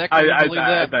 Zach, I believe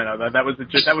that. know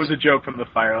that was a joke from the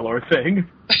Firelord thing.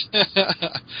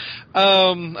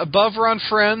 Above Ron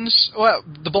Friends, well,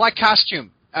 the black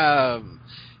costume.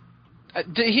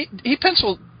 He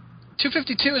penciled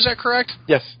 252. Is that correct?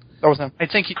 Yes, that was him. I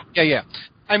think. Yeah.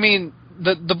 I mean,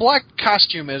 the black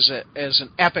costume is an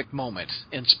epic moment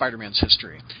in Spider-Man's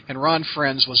history, and Ron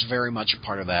Friends was very much a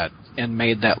part of that and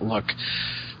made that look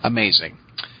amazing.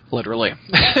 Literally.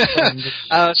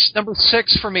 Number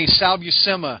 6 for me, Sal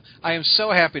Buscema. I am so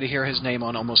happy to hear his name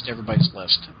on almost everybody's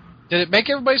list. Did it make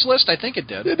everybody's list? I think it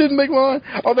did. It didn't make mine.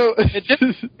 Although it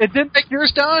didn't make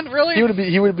yours, Don? Really?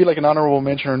 He would be like an honorable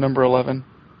mention or number 11.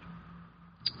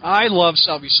 I love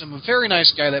Sal Buscema. Very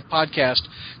nice guy. That podcast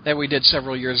that we did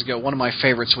several years ago, one of my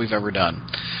favorites we've ever done.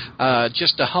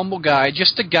 Just a humble guy,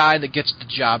 just a guy that gets the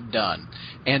job done.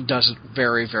 and does it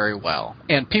very, very well.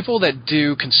 And people that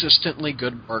do consistently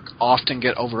good work often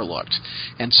get overlooked.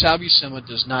 And Sal Buscema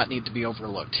does not need to be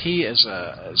overlooked. He is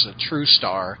a true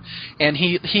star, and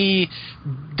he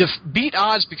beat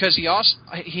odds because he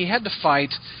had to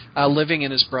fight living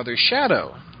in his brother's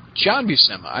shadow, John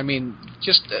Buscema. I mean,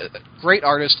 just a great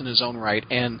artist in his own right,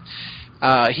 and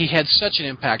he had such an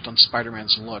impact on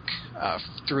Spider-Man's look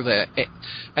through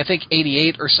I think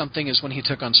 88 or something is when he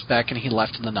took on Spec, and he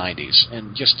left in the 90s,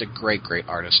 and just a great, great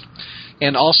artist.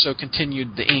 And also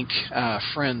continued the ink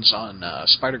Friends on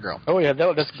Spider-Girl. Oh, yeah,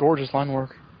 that's gorgeous line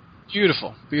work.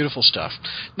 Beautiful, beautiful stuff.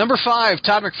 Number 5,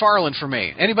 Todd McFarlane for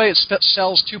me. Anybody that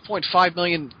sells 2.5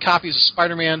 million copies of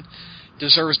Spider-Man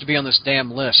deserves to be on this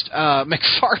damn list.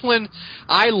 McFarlane,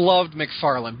 I loved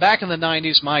McFarlane. Back in the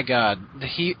 90s, my God.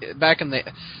 Back in the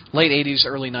late 80s,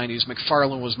 early 90s,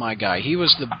 McFarlane was my guy. He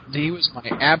was my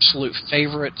absolute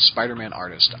favorite Spider-Man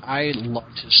artist. I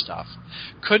loved his stuff.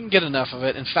 Couldn't get enough of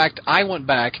it. In fact, I went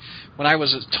back when I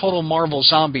was a total Marvel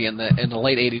zombie in the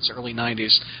late 80s, early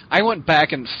 90s. I went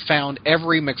back and found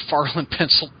every McFarlane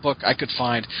pencil book I could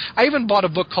find. I even bought a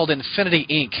book called Infinity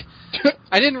Inc.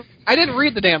 I didn't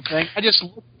read the damn thing. I just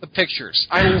looked at the pictures.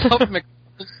 I love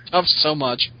McFarlane stuff so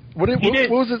much. What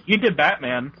was it? He did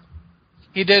Batman.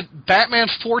 He did Batman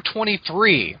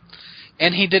 423,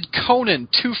 and he did Conan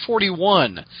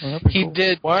 241. Oh, he cool.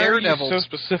 did Why Daredevil. are you so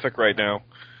specific right now?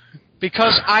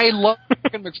 Because I love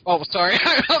McFarlane. Oh, sorry.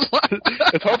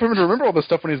 It's hard for him to remember all this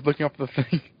stuff when he's looking up the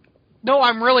thing. No,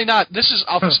 I'm really not. This is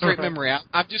off of straight memory.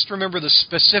 I just remember the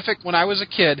specific. When I was a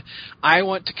kid, I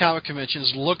went to comic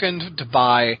conventions looking to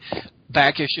buy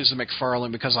back issues of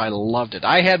McFarlane because I loved it.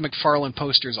 I had McFarlane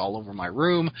posters all over my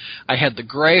room. I had the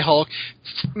Gray Hulk.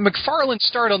 McFarlane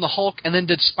started on the Hulk and then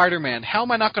did Spider-Man. How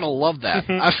am I not going to love that?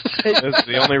 That's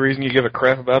the only reason you give a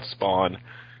crap about Spawn.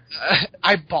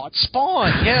 I bought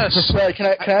Spawn. Yes. Right, can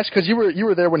I ask, because you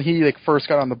were there when he first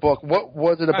got on the book. What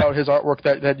was it about his artwork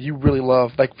that you really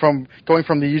loved? Like from going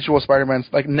from the usual Spider-Man's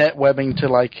net webbing to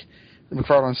the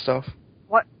McFarlane stuff.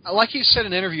 What, like he said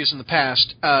in interviews in the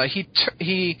past,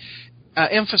 he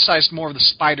emphasized more of the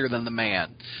spider than the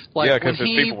man. Yeah, because his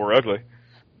people were ugly.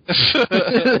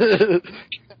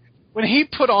 When he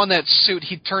put on that suit,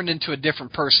 he turned into a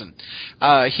different person.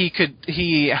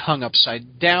 He hung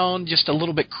upside down, just a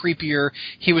little bit creepier.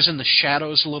 He was in the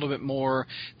shadows a little bit more.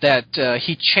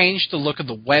 He changed the look of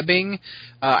the webbing.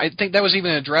 I think that was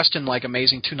even addressed in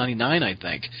Amazing 299, I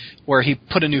think, where he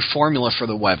put a new formula for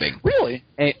the webbing. Really?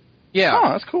 Yeah.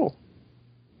 Oh, that's cool.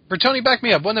 Bertoni, back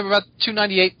me up. Wasn't it about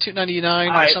 298, 299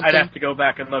 or something? I'd have to go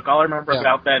back and look. All I remember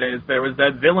about that is there was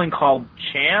that villain called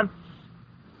Chance.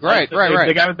 Right. The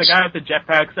guy with the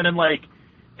jetpacks, and then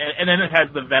and then it has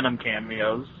the Venom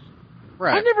cameos.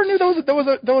 Right. I never knew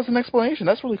that was an explanation.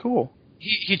 That's really cool.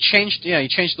 He changed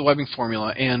the webbing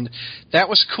formula, and that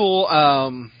was cool.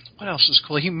 What else was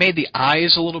cool? He made the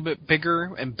eyes a little bit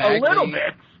bigger and baggy. A little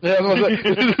bit. Yeah,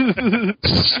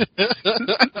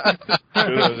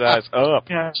 Screw those eyes up.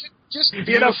 Yeah. Just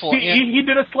beautiful. He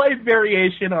did a slight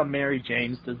variation on Mary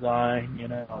Jane's design,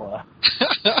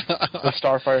 The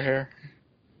Starfire hair.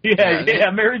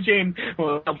 Yeah, Mary Jane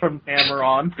from Hammer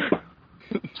on.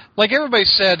 Like everybody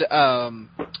said, I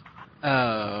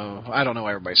don't know what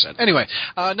everybody said. Anyway,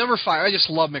 number 5, I just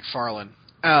love McFarlane.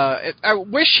 I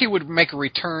wish he would make a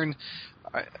return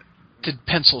to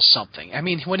pencil something. I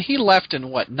mean, when he left in,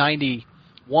 91?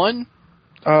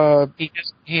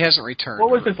 He hasn't returned.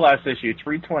 What was his last issue?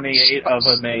 328 of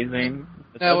Amazing?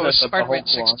 No, it was Spider-Man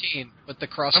 16 with the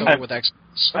crossover with X.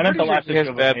 I meant the last He has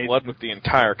issue of bad Amazing. blood with the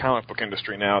entire comic book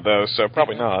industry now, though, so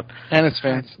probably not. And his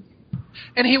fans.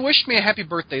 And he wished me a happy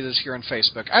birthday this year on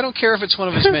Facebook. I don't care if it's one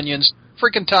of his minions.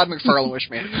 Freaking Todd McFarlane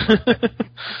wished me.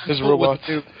 His robot,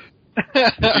 too.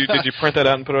 Did you print that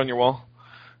out and put it on your wall?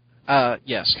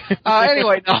 Yes.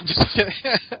 Anyway, no, I'm just kidding.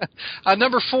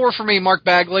 Number 4 for me, Mark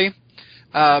Bagley.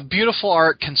 Beautiful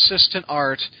art, consistent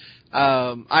art.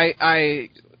 I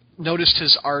noticed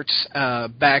his art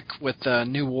back with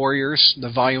New Warriors,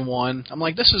 the Volume 1. I'm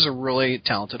like, this is a really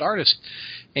talented artist.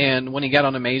 And when he got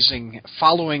on Amazing,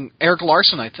 following Eric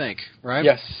Larson, I think, right?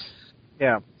 Yes.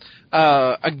 Yeah.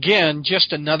 Again,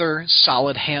 just another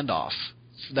solid handoff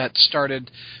that started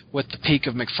with the peak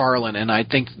of McFarlane, and I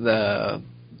think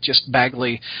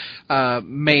Bagley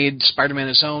made Spider-Man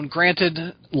his own. Granted,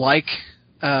 like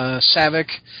Savick,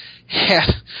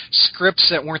 had scripts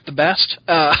that weren't the best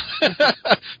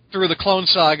through the Clone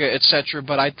Saga, etc.,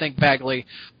 but I think Bagley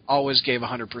always gave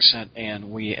 100%,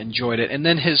 and we enjoyed it. And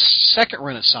then his second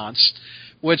renaissance,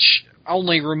 which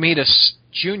only Romita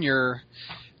Jr.,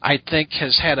 I think,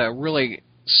 has had a really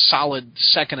solid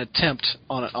second attempt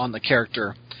on the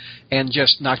character. and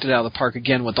just knocked it out of the park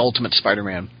again with Ultimate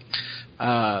Spider-Man.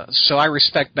 So I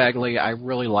respect Bagley. I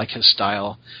really like his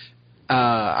style.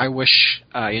 I wish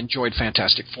I enjoyed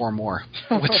Fantastic Four more.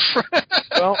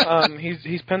 Well,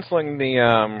 he's penciling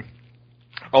the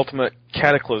Ultimate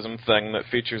Cataclysm thing that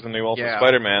features the new Ultimate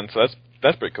Spider-Man, so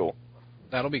that's pretty cool.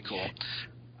 That'll be cool.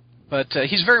 But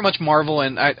he's very much Marvel,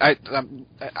 and I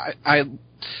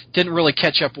didn't really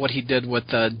catch up what he did with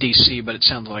DC, but it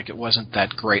sounded like it wasn't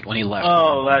that great when he left.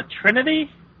 Oh, Trinity?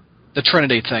 The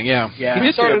Trinity thing, yeah. He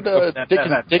just started Dick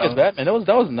as Batman.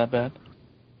 That wasn't that bad.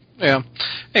 Yeah.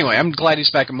 Anyway, I'm glad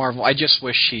he's back in Marvel. I just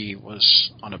wish he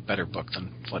was on a better book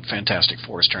than what Fantastic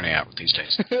Four is turning out these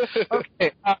days.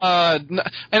 Okay. And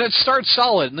it started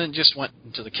solid and then just went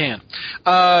into the can.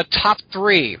 Top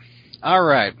 3. All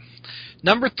right.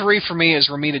 Number 3 for me is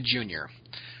Romita Jr.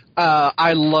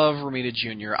 I love Romita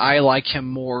Jr. I like him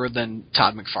more than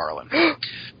Todd McFarlane.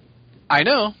 I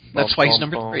know. That's why he's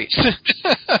number 3.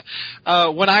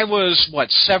 When I was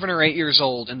 7 or 8 years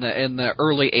old in the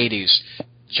early 80s,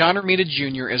 John Romita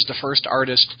Jr. is the first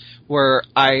artist where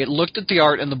I looked at the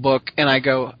art in the book and I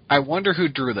go, I wonder who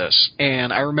drew this.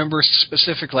 And I remember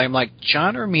specifically, I'm like,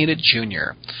 John Romita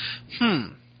Jr.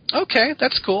 Okay,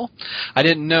 that's cool. I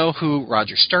didn't know who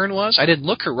Roger Stern was. I didn't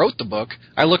look who wrote the book.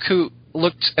 I looked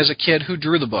as a kid who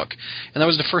drew the book. And that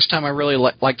was the first time I really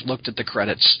looked at the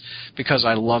credits because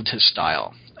I loved his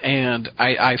style. And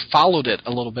I followed it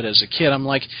a little bit as a kid. I'm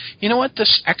like, you know what?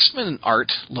 This X-Men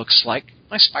art looks like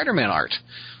my Spider-Man art.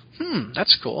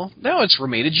 That's cool. No, it's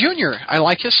Romita Jr. I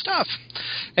like his stuff.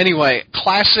 Anyway,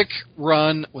 classic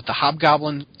run with the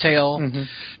Hobgoblin tail.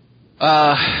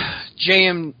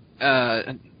 Straczynski.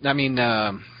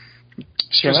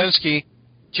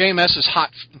 JMS is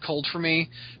hot and cold for me,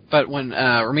 but when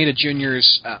Romita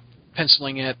Jr.'s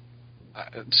penciling it,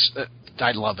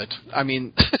 I love it. I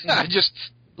mean, I just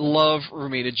love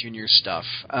Romita Jr.'s stuff.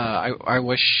 I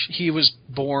wish he was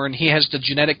born. He has the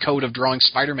genetic code of drawing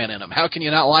Spider-Man in him. How can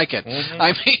you not like it?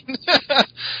 I mean,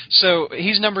 so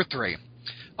he's number 3.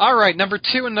 All right, number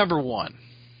 2 and number 1.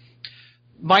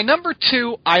 My number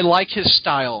 2, I like his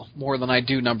style more than I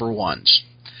do number 1's,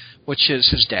 which is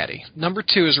his daddy. Number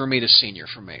 2 is Romita Sr.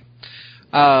 for me.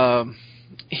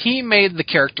 He made the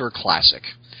character a classic.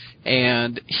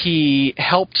 And he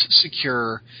helped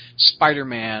secure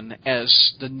Spider-Man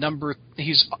as the number.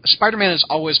 Spider-Man is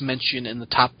always mentioned in the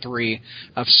top 3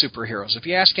 of superheroes. If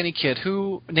you ask any kid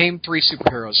who named 3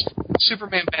 superheroes,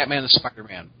 Superman, Batman, and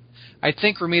Spider-Man, I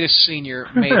think Romita Sr.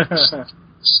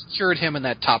 secured him in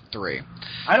that top 3.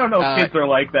 I don't know if kids are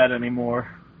like that anymore.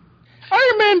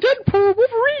 Iron Man, Deadpool,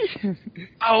 Wolverine.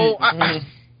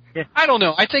 I don't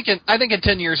know. I think in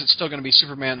 10 years it's still going to be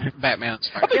Superman, Batman, and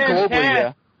Spider-Man. I think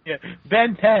globally, yeah.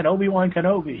 Ben 10, Obi-Wan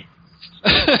Kenobi.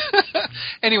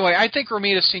 Anyway, I think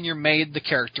Romita Sr. made the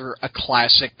character a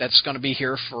classic that's going to be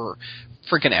here for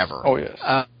freaking ever. Oh, yes.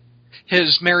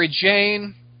 His Mary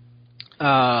Jane,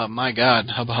 my God,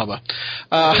 hubba hubba.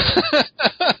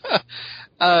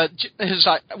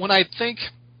 When I think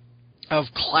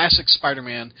of classic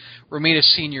Spider-Man, Romita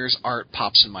Sr.'s art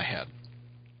pops in my head.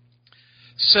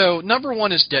 So, number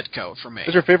 1 is Ditko for me.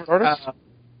 Who's your favorite artist?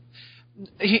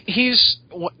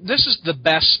 This is the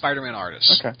best Spider-Man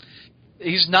artist. Okay.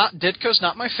 Ditko's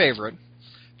not my favorite,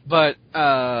 but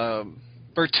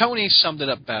Bertoni summed it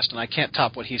up best, and I can't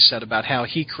top what he said about how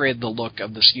he created the look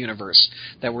of this universe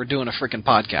that we're doing a freaking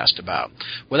podcast about.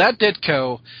 Without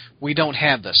Ditko, we don't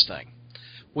have this thing.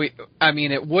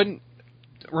 It wouldn't.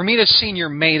 Romita Sr.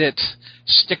 made it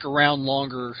stick around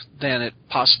longer than it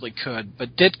possibly could,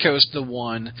 but Ditko's the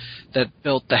one that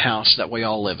built the house that we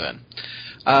all live in.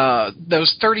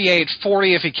 Those 38,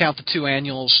 40 if you count the 2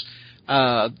 annuals,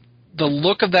 the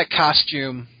look of that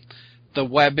costume, the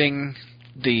webbing,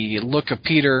 the look of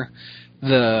Peter,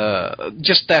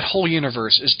 just that whole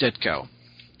universe is Ditko.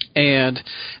 And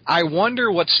I wonder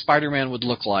what Spider-Man would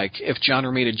look like if John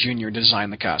Romita Jr.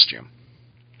 designed the costume.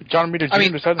 John Romita Jr.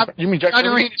 You mean Jack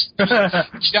Kirby?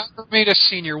 John Romita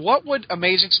Sr. What would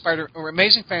Amazing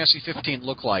Fantasy 15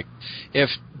 look like if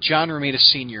John Romita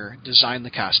Sr. designed the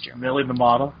costume? Millie the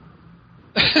model?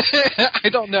 I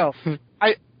don't know.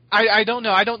 I don't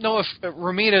know. I don't know if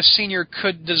Romita Sr.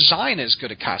 could design as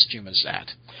good a costume as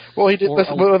that. Well, he did. What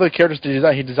other characters did he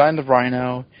design? He designed the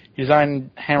Rhino. He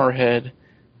designed Hammerhead.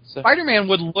 So. Spider-Man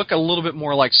would look a little bit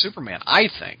more like Superman, I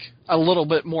think. A little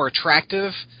bit more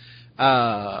attractive.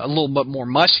 A little bit more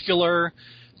muscular,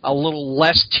 a little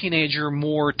less teenager,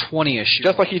 more 20-ish.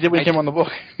 Just like he did when he came on the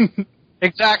book.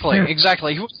 Exactly.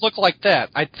 He would look like that.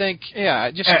 I think,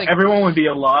 think... Everyone would be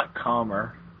a lot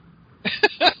calmer.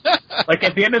 Like,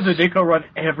 at the end of the Ditko run,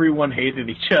 everyone hated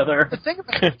each other.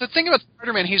 The thing about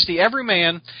Spider-Man, he's the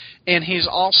everyman, and he's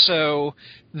also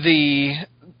he's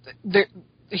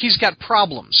got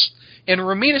problems. In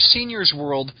Romita Sr.'s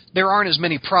world, there aren't as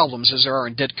many problems as there are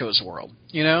in Ditko's world,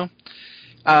 you know?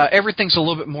 Everything's a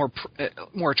little bit more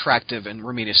attractive in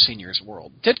Romita Sr.'s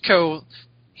world. Ditko,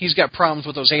 he's got problems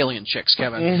with those alien chicks,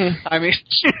 Kevin. Mm-hmm. I mean...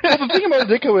 Well, the thing about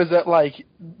Ditko is that, like,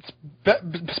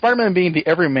 Spider-Man being the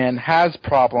everyman has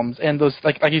problems, and those,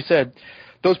 like you said,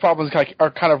 those problems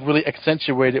are kind of really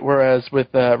accentuated, whereas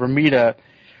with Romita,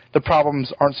 the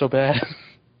problems aren't so bad.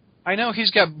 I know, he's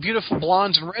got beautiful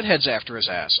blondes and redheads after his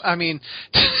ass. I mean...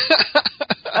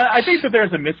 I think that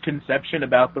there's a misconception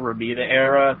about the Romita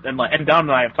era, and Don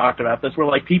and I have talked about this, where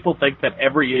like people think that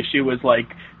every issue is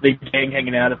like the gang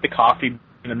hanging out at the coffee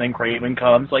and then Kraven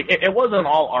comes. Like it wasn't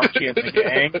all Archie and the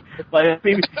gang.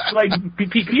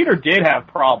 Peter did have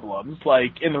problems,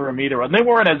 like in the Romita run. They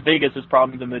weren't as big as his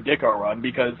problems in the Ditko run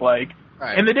because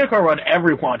in the Ditko run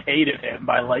everyone hated him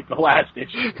by like the last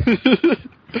issue.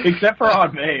 Except for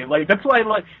Aunt May. Like that's why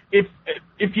if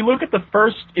you look at the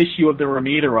first issue of the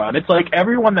Romita run, it's like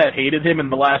everyone that hated him in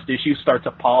the last issue starts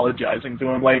apologizing to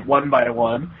him like one by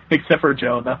one, except for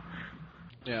Jonah.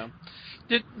 Yeah.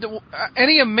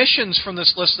 Any omissions from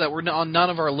this list that were on none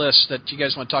of our lists that you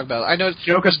guys want to talk about? I know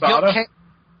Joe Quesada?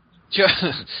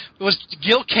 Was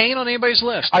Gil Kane on anybody's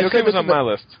list? Gil Kane was on my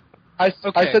list. I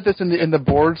said this in the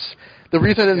boards. The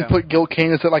reason I didn't put Gil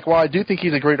Kane is that, like, while I do think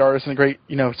he's a great artist and a great,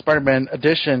 Spider-Man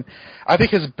addition, I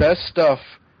think his best stuff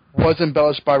was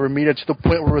embellished by Romita to the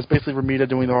point where it was basically Romita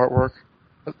doing the artwork.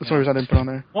 That's the reason I didn't put on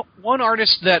there. One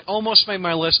artist that almost made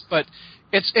my list, but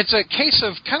it's a case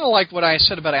of kind of like what I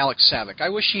said about Alex Savick. I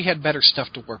wish he had better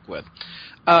stuff to work with.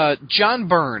 John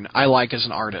Byrne, I like as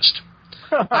an artist.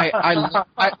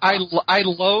 I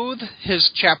loathe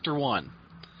his Chapter 1.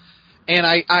 And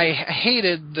I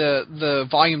hated the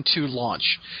Volume 2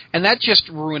 launch. And that just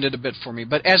ruined it a bit for me.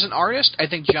 But as an artist, I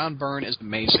think John Byrne is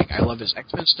amazing. I love his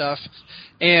X-Men stuff.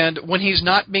 And when he's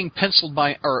not being penciled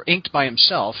or inked by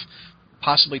himself,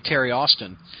 possibly Terry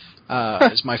Austin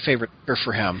is my favorite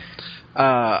for him.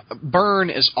 Byrne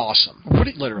is awesome. What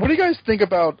do you guys think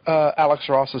about Alex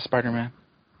Ross's Spider-Man?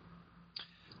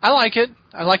 I like it.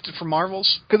 I liked it for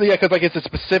Marvels. Because it's a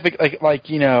specific,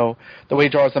 the way he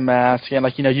draws the mask, and,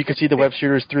 you can see the web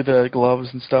shooters through the gloves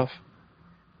and stuff.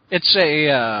 It's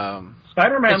a...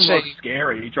 Spider-Man looks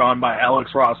scary, drawn by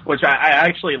Alex Ross, which I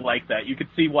actually like that. You could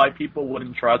see why people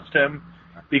wouldn't trust him,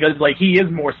 because, he is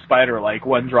more Spider-like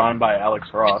when drawn by Alex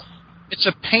Ross. It's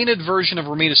a painted version of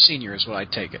Romita Sr. is what I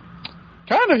take it.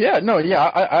 Kind of, yeah. No, yeah,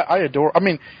 I adore... I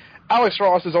mean... Alex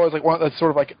Ross is always one that's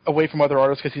sort of away from other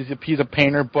artists because he's a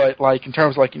painter, but in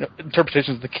terms of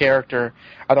interpretations of the character,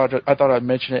 I thought I'd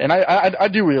mention it, and I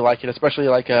do really like it, especially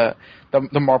the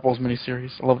Marvels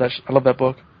miniseries. I love that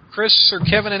book. Chris or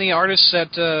Kevin, any artists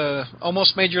that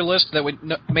almost made your list that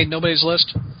made nobody's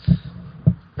list?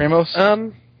 Ramos? I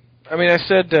mean, I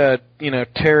said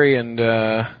Terry and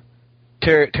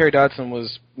Terry Dodson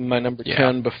was my number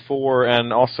 10 before,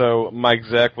 and also Mike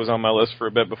Zeck was on my list for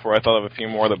a bit before. I thought of a few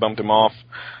more that bumped him off.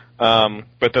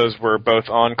 But those were both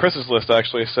on Chris's list,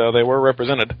 actually, so they were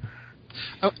represented.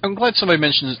 I'm glad somebody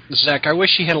mentioned Zeck. I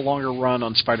wish he had a longer run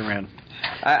on Spider-Man.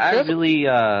 I really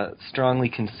strongly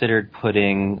considered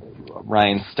putting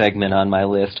Ryan Stegman on my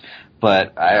list,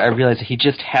 but I realized he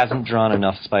just hasn't drawn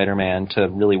enough Spider-Man to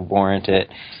really warrant it.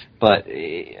 But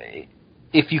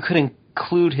if you could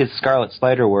include his Scarlet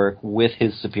Spider work with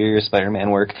his Superior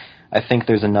Spider-Man work, I think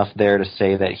there's enough there to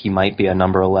say that he might be a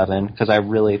number 11, because I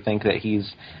really think that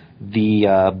he's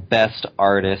the best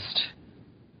artist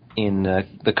in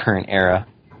the current era.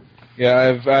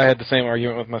 Yeah, I had the same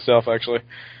argument with myself, actually.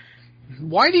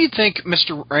 Why do you think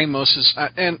Mr. Ramos is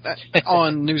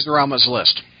on Newsarama's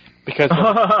list? Because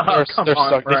they're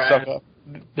stuck up.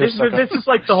 This is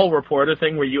like the whole reporter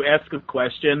thing where you ask a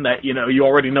question that you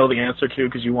already know the answer to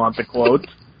because you want the quote.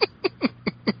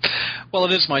 Well,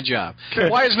 it is my job.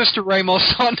 Why is Mr.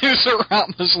 Ramos on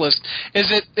Newsarama's list? Is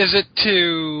it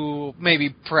to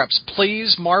maybe perhaps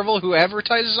please Marvel, who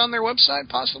advertises on their website,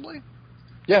 possibly?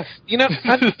 Yes.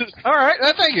 All right.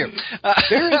 Thank you.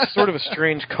 There is sort of a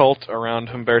strange cult around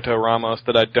Humberto Ramos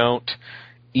that I don't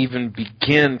even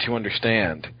begin to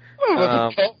understand.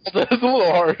 That's a little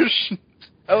harsh.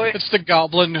 Oh, it's the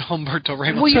Goblin Humberto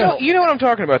Ramos. Well, you know what I'm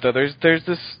talking about, though.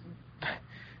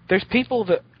 There's people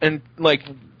that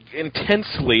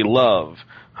intensely love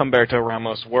Humberto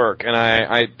Ramos' work, and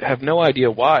I have no idea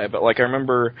why. But I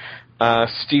remember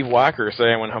Steve Walker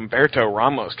saying when Humberto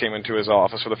Ramos came into his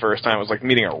office for the first time, it was like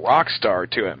meeting a rock star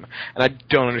to him. And I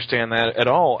don't understand that at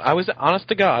all. I was, honest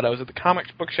to God, I was at the comic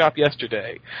book shop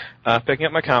yesterday, picking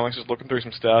up my comics, just looking through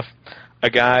some stuff. A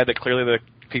guy that clearly the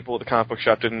people at the comic book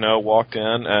shop didn't know walked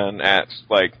in and asked,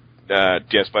 like,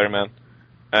 yeah, Spider-Man.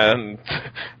 And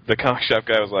the comic shop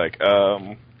guy was like,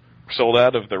 sold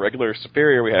out of the regular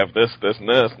Superior. We have this, this, and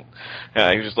this.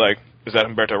 And he was just like, is that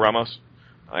Humberto Ramos?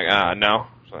 I'm like, no.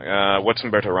 Like, what's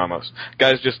Humberto Ramos?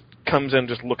 Guys just comes in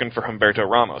just looking for Humberto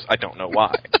Ramos. I don't know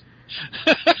why.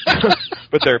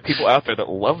 But there are people out there that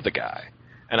love the guy.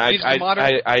 And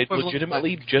I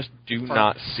legitimately just do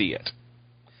not see it.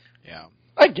 Yeah.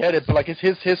 I get it, but like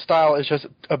his style is just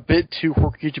a bit too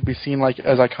quirky to be seen like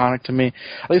as iconic to me,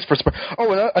 at least for.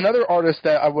 Another artist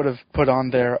that I would have put on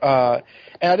there, and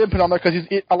I didn't put on there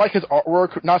because I like his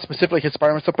artwork, not specifically his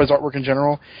Spider-Man stuff, but his artwork in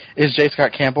general. Is J.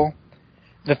 Scott Campbell.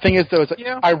 The thing is, though,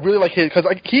 I really like his because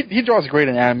he draws great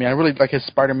anatomy. I really like his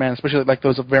Spider-Man, especially like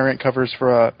those variant covers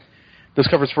for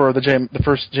the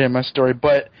first JMS story.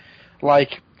 But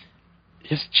like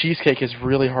his cheesecake is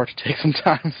really hard to take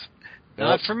sometimes.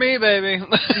 Not for me, baby.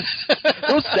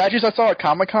 Those statues I saw at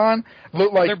Comic-Con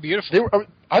look like they're beautiful.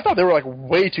 I thought they were like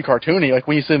way too cartoony, like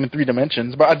when you see them in 3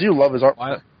 dimensions. But I do love his art.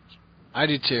 I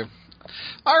do too.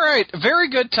 All right, very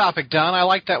good topic, Don. I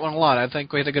like that one a lot. I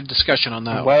think we had a good discussion on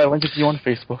that. Well, I linked it to you on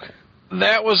Facebook.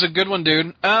 That was a good one,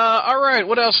 dude. All right,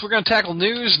 what else? We're going to tackle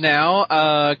news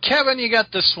now. Kevin, you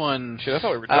got this one. Shit, I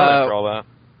thought we were done for all that.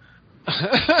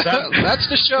 That's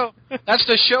the show. That's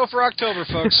the show for October,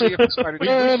 folks. See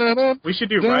if we should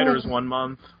do Writers 1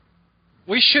 month.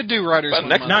 We should do Writers 1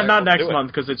 month. Not next month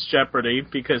because it's Jeopardy.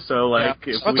 Because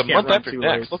if we can't month run after too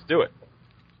next. late. Let's do it.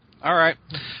 All right.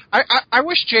 I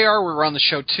wish JR were on the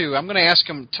show too. I'm going to ask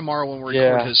him tomorrow when we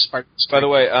record his Spider. By the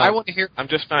way, I want to hear. I'm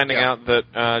just finding out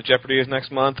that Jeopardy is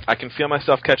next month. I can feel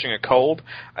myself catching a cold.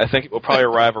 I think it will probably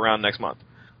arrive around next month.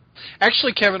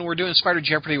 Actually, Kevin, we're doing Spider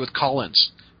Jeopardy with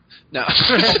call-ins. No.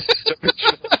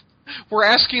 We're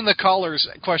asking the callers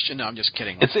a question. No, I'm just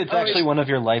kidding. It's actually one of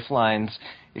your lifelines.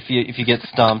 If you get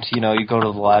stumped, you go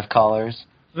to the live callers.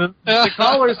 The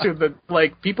callers who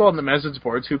people on the message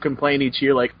boards who complain each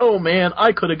year like, oh man,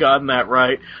 I could have gotten that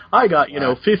right. I got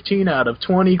 15 out of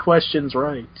 20 questions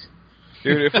right.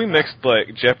 Dude, if we mixed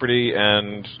Jeopardy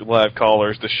and live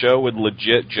callers, the show would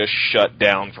legit just shut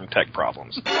down from tech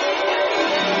problems.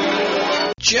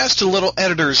 Just a little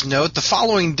editor's note. The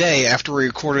following day after we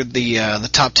recorded the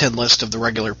top 10 list of the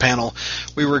regular panel,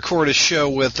 we recorded a show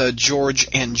with George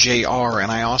and JR,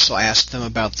 and I also asked them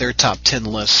about their top 10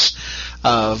 lists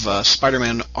of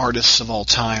Spider-Man artists of all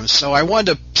time. So I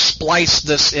wanted to splice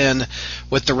this in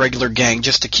with the regular gang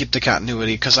just to keep the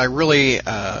continuity, because I really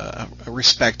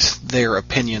respect their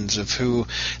opinions of who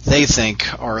they think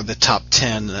are the top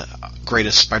 10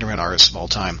 greatest Spider-Man artists of all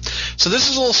time. So this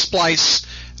is a little splice.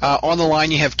 On the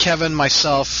line you have Kevin,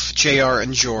 myself, JR,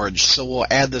 and George. So we'll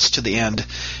add this to the end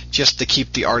just to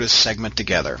keep the artist segment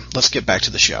together. Let's get back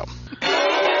to the show.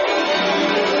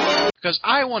 Because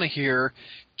I want to hear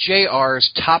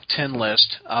JR's top 10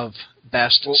 list of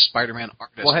best Spider-Man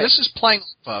artists. Well, hey. This is playing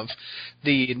off of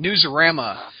the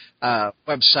Newsarama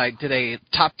website did a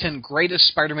top 10 greatest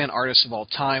Spider-Man artists of all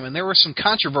time, and there were some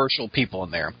controversial people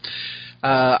in there.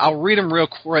 I'll read them real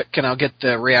quick, and I'll get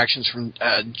the reactions from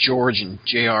George and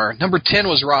JR. Number 10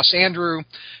 was Ross Andru.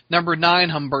 Number 9,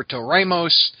 Humberto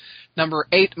Ramos. Number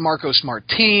 8, Marcos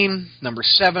Martin. Number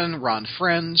 7, Ron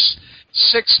Frenz.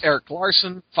 6, Eric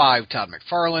Larson. 5, Todd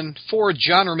McFarlane. 4,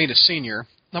 John Romita Sr.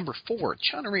 Number 4,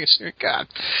 John Romita Sr. God.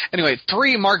 Anyway,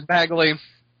 3, Mark Bagley.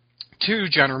 2,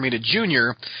 John Romita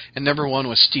Jr. And number 1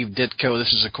 was Steve Ditko.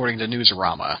 This is according to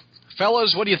Newsarama.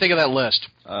 Fellas, what do you think of that list?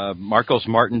 Marcos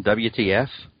Martin, WTF?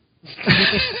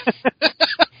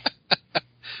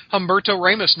 Humberto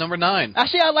Ramos, number 9.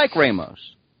 Actually, I like Ramos.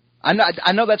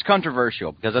 I know that's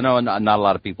controversial because I know not a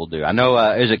lot of people do. I know,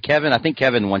 is it Kevin? I think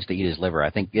Kevin wants to eat his liver. I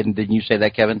think didn't you say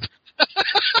that, Kevin?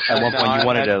 At one point, you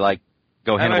wanted to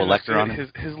go Hannibal Lecter on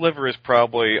him. His liver is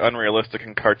probably unrealistic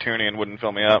and cartoony and wouldn't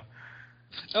fill me up.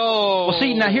 Oh. Well,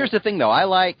 see, now here's the thing, though.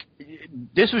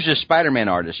 This was just Spider-Man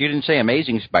artists. You didn't say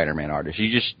amazing Spider-Man artists.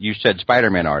 You said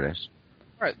Spider-Man artists.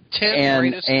 All right,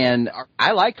 10 and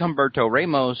I like Humberto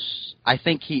Ramos. I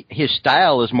think his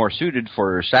style is more suited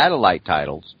for satellite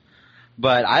titles.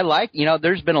 But I like,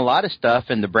 there's been a lot of stuff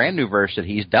in the brand new verse that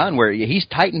he's done where he's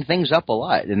tightened things up a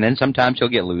lot. And then sometimes he'll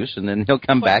get loose, and then he'll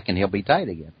come back and he'll be tight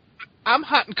again. I'm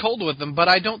hot and cold with him, but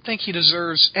I don't think he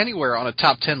deserves anywhere on a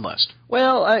top 10 list.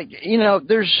 Well,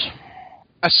 there's...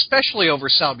 Especially over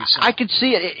Sal Buscema. I could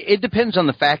see it. It depends on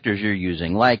the factors you're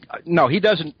using. No, he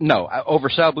doesn't... No. Over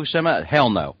Sal Buscema? Hell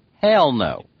no. Hell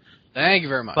no. Thank you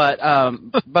very much. But I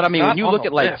mean, when you look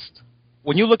at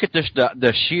when you look at this,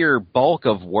 the sheer bulk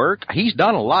of work, he's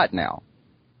done a lot now.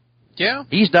 Yeah,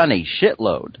 he's done a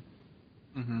shitload.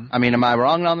 Mm-hmm. I mean, am I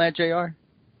wrong on that, JR?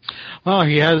 Oh,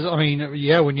 he has. I mean,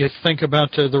 yeah. When you think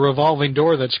about the revolving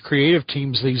door that's creative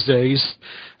teams these days,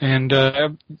 and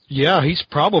yeah, he's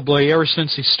probably ever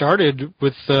since he started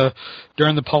with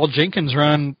during the Paul Jenkins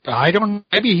run. I don't.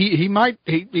 Maybe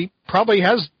he probably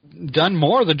has done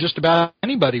more than just about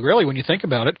anybody, really, when you think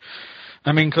about it.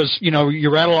 I mean, because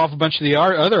you rattle off a bunch of the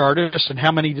other artists, and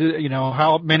how many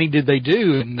did they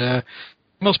do, and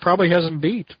most probably hasn't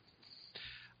beat.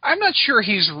 I'm not sure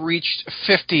he's reached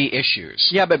 50 issues.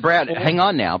 Yeah, but Brad, hang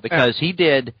on now, because he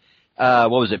did, what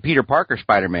was it, Peter Parker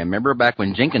Spider-Man. Remember back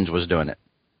when Jenkins was doing it?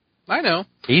 I know.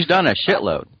 He's done a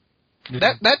shitload.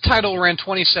 That title ran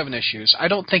 27 issues. I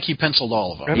don't think he penciled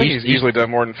all of them. I think he's easily done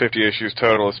more than 50 issues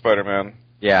total of Spider-Man.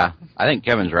 Yeah, I think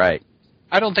Kevin's right.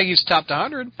 I don't think he's topped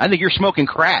 100. I think you're smoking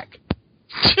crack.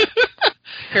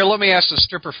 Here, let me ask the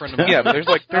stripper friend of mine. Yeah, but there's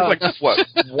like what,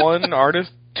 one artist,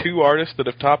 two artists that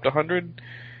have topped 100?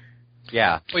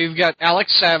 Yeah. Well, you've got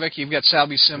Alex Savick, you've got Sal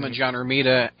Buscema, John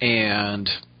Romita, and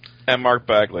Mark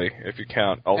Bagley, if you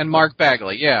count. And Mark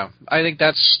Bagley, yeah. I think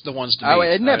that's the ones to beat. Oh,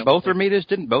 isn't that both Romitas?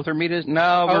 Didn't both Romitas?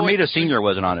 No, Romita Sr.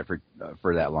 wasn't on it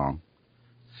for that long.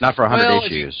 Not for 100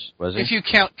 issues, was he? If you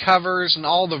count covers and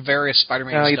all the various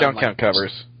Spider-Man No, you stuff, don't count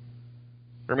covers.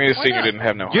 Romita Sr. didn't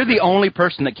have no 100. You're the only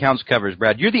person that counts covers,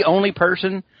 Brad. You're the only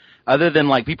person, other than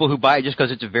like people who buy it just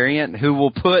because it's a variant, who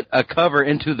will put a cover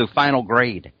into the final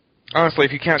grade. Honestly,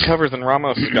 if you count covers, then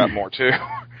Ramos has got more, too.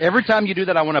 Every time you do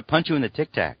that, I want to punch you in the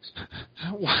Tic Tacs.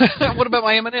 What about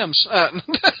my M&Ms?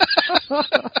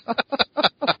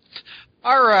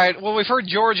 All right. Well, we've heard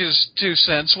George's 2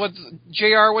 cents.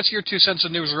 JR, what's your 2 cents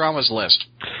of Newsarama's list?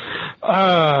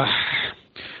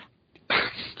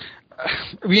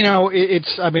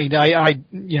 It's. I mean,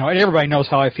 everybody knows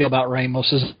how I feel about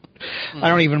Ramos's. I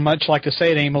don't even much like to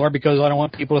say it anymore because I don't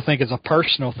want people to think it's a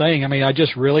personal thing. I mean, I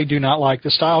just really do not like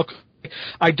the style.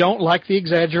 I don't like the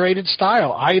exaggerated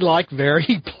style. I like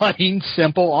very plain,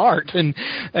 simple art, and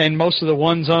most of the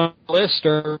ones on the list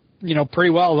are, pretty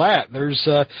well that. There's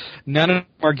none of them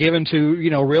are given to,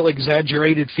 real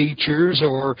exaggerated features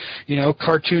or,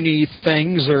 cartoony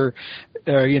things or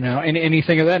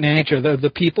anything of that nature. The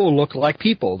people look like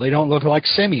people. They don't look like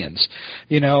simians.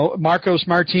 Marcos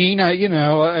Martin,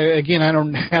 again, I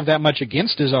don't have that much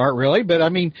against his art really, but I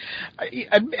mean,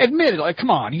 admit it, come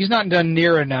on, he's not done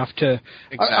near enough to,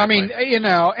 exactly. I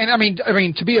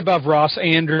mean, to be above Ross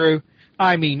Andrew,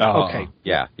 okay.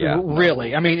 Yeah.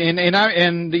 Really. I mean, they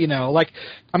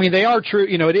are true.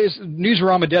 It is,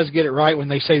 Newsarama does get it right when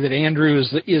they say that Andrew was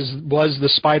the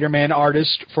Spider-Man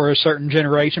artist for a certain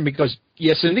generation because,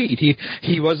 yes, indeed,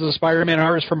 he was the Spider-Man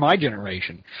artist for my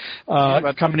generation.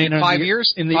 Coming in 5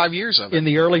 years? 5 years of it. In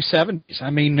the early 70s.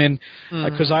 I mean, and,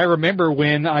 because I remember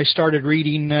when I started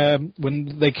reading,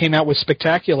 when they came out with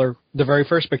Spectacular, the very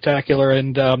first Spectacular,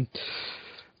 and,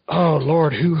 oh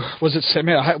Lord, who was it?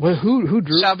 Who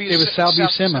drew? It was Sal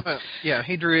Buscema. Yeah,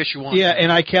 he drew issue 1. Yeah,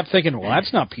 and I kept thinking, well,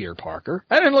 that's not Peter Parker.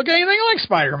 That didn't look anything like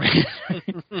Spider-Man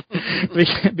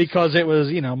because it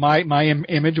was, my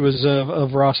image was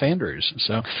of Ross Andrews.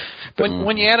 So, but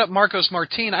when you add up Marcos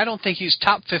Martin, I don't think he's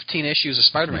top 15 issues of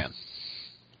Spider-Man.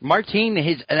 Martin,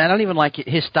 and I don't even like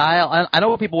his style. I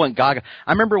know people went gaga.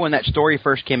 I remember when that story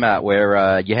first came out,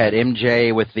 where you had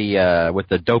MJ with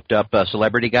the doped up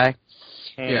celebrity guy.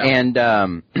 Yeah. And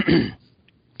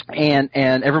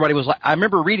and everybody was like, I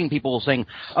remember reading people saying,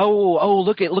 "Oh,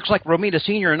 look, it looks like Romita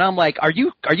Sr." And I'm like, "Are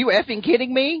you effing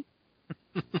kidding me?"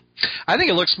 I think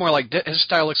it looks more like his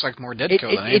style looks like more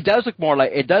Ditko. It does look more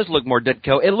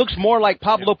Ditko. It looks more like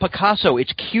Pablo Picasso.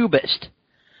 It's Cubist.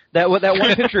 That one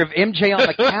picture of MJ on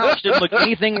the couch didn't look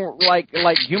anything like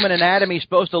Human Anatomy is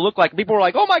supposed to look like. People were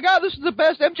like, "Oh my God, this is the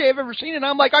best MJ I've ever seen," and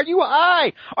I'm like, "Are you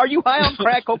high? Are you high on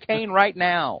crack cocaine right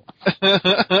now?"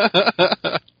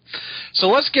 So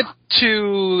let's get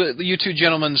to you two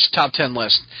gentlemen's top 10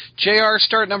 list. JR,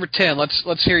 start at number 10.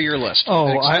 Let's hear your list.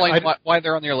 Oh, explain why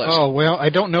they're on your list. Oh well, I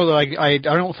don't know that I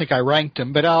don't think I ranked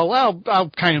them, but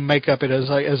I'll kind of make up it as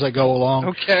I go along.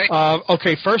 Okay.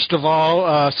 Okay. First of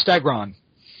all, Stegron.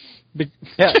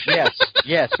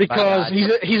 Yes. Because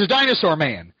he's a dinosaur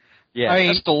man. Yeah. I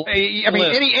mean,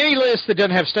 any list that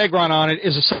doesn't have Stegron on it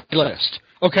is a sad list.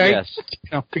 Okay. Yes.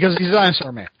 Because he's a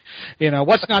dinosaur man.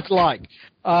 What's not to like?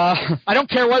 I don't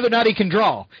care whether or not he can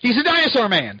draw. He's a dinosaur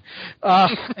man.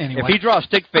 Anyway. If he draws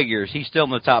stick figures, he's still in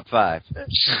the top 5.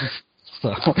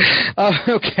 So,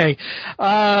 okay.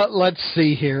 Let's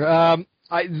see here.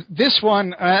 This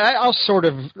one, I'll sort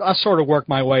of work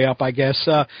my way up, I guess.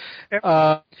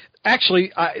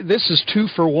 Actually, this is 2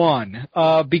 for 1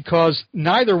 because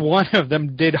neither one of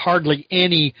them did hardly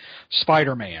any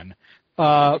Spider-Man.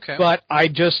 But I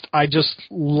just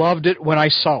loved it when I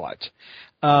saw it.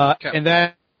 And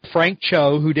then Frank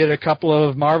Cho, who did a couple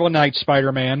of Marvel Knights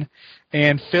Spider-Man,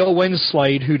 and Phil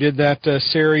Winslade, who did that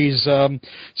series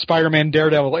Spider-Man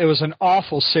Daredevil. It was an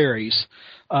awful series,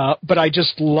 but I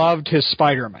just loved his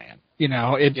Spider-Man. You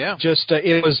know, it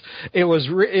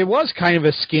was kind of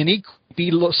a skinny,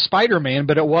 creepy Spider-Man,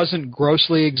 but it wasn't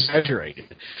grossly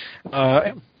exaggerated.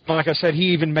 Like I said,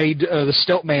 he even made the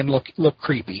Stiltman look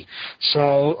creepy.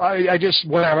 So I just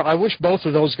whatever. I wish both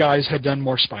of those guys had done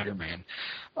more Spider-Man.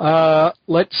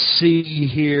 Let's see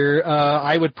here.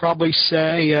 I would probably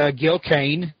say Gil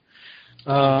Kane.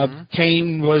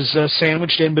 Kane was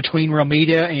sandwiched in between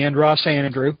Romita and Ross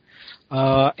Andrew.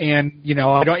 And you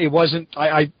know,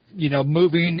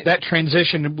 moving that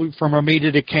transition from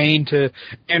Romita to Kane to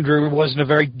Andrew wasn't a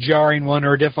very jarring one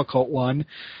or a difficult one.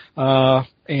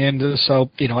 And so,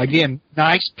 you know, again,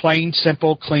 nice, plain,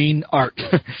 simple, clean art.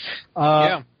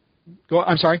 I'm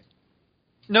sorry.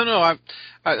 No.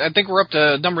 I think we're up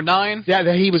to number 9.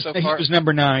 Yeah, he was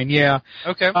number 9. Yeah.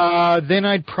 Okay. Then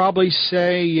I'd probably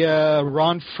say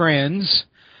Ron Frenz.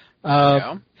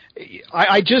 I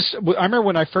remember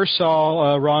when I first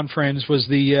saw Ron Frenz was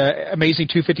the Amazing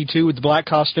 252 with the black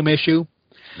costume issue.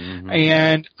 Mm-hmm.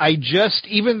 And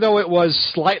even though it was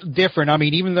slightly different, I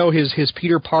mean, even though his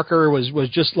Peter Parker was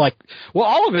just like, well,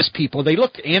 all of his people, they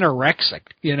looked anorexic,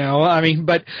 you know, I mean,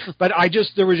 but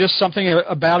there was just something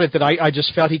about it that I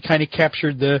just felt he kind of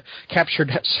captured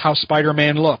how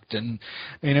Spider-Man looked. And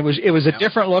it was a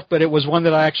different look, but it was one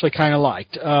that I actually kind of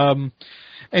liked. And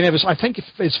I think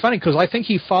it's funny because I think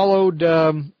he followed,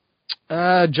 John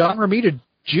Romita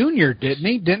Jr., didn't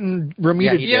he? Didn't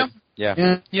Romita? Yeah.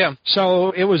 Yeah.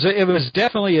 So it was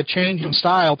definitely a change in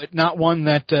style, but not one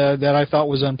that I thought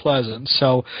was unpleasant.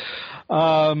 So,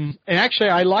 and actually,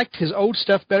 I liked his old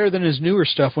stuff better than his newer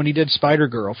stuff when he did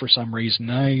Spider-Girl for some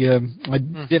reason. I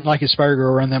didn't like his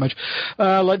Spider-Girl run that much.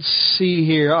 Let's see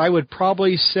here. I would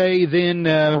probably say then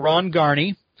Ron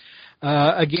Garney.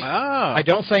 Again, I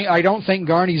don't think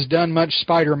Garney's done much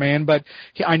Spider-Man, but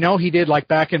I know he did like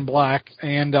Back in Black,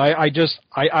 and I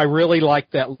really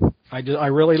like that. I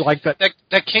really like that.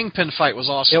 That Kingpin fight was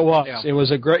awesome. It was. Yeah. It was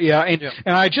a great. Yeah,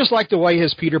 and I just like the way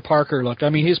his Peter Parker looked. I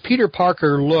mean, his Peter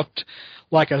Parker looked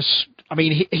like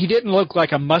he didn't look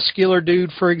like a muscular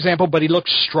dude, for example, but he looked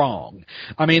strong.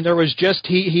 I mean, there was just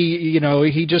he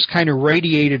just kind of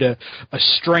radiated a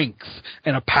strength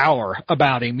and a power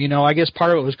about him. You know, I guess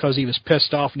part of it was because he was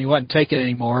pissed off and he wasn't taking it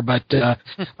anymore. But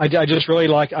I just really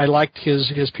liked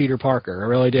his Peter Parker. I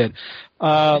really did.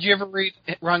 Did you ever read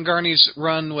Ron Garney's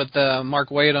run with Mark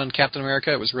Waid on Captain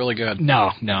America? It was really good.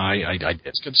 No, I did.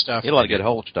 It's good stuff. He had a lot of good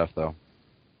Hulk stuff, though.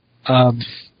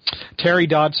 Terry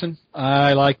Dodson.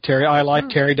 I like Terry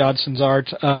Dodson's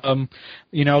art.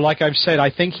 You know, like I've said,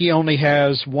 I think he only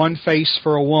has one face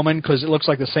for a woman because it looks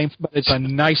like the same, but it's a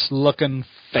nice looking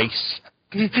face.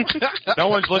 No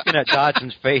one's looking at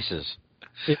Dodson's faces.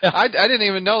 Yeah. I didn't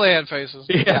even know they had faces.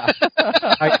 Yeah.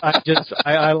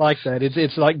 I like that.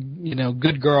 It's like, you know,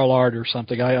 good girl art or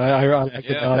something. I like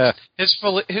it.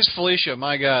 His Felicia,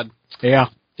 my God. Yeah.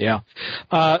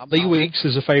 Lee Weeks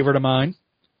is a favorite of mine.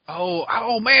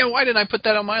 Oh man, why didn't I put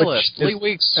that on my list? Lee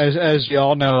Weeks. As you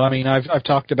all know, I mean, I've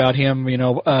talked about him, you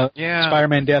know,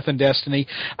 Spider-Man Death and Destiny.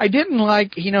 I didn't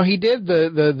like, you know, he did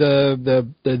the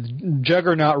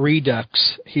Juggernaut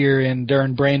Redux here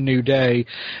during Brand New Day.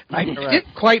 I didn't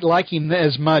quite like him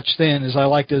as much then as I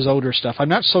liked his older stuff. I'm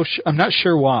not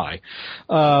sure why.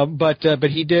 But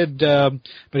he did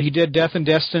Death and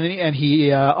Destiny, and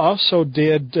he also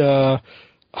did the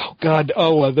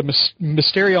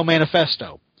Mysterio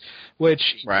Manifesto, which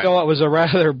I thought was a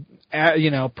rather,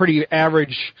 pretty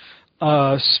average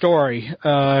story.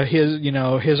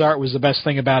 His art was the best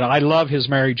thing about it. I love his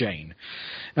Mary Jane.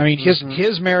 I mean,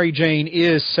 his Mary Jane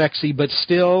is sexy, but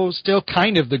still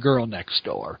kind of the girl next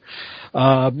door.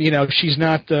 She's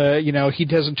not he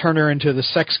doesn't turn her into the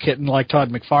sex kitten like Todd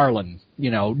McFarlane,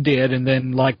 did, and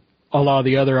then like a lot of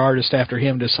the other artists after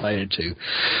him decided to.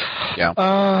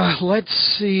 Yeah. Let's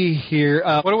see here.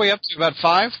 What are we up to? About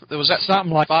 5? Was that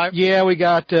something like 5? Yeah, we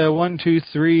got 1, 2,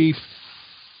 3,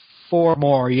 4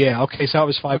 more. Yeah. Okay, so that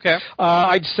was 5. Okay.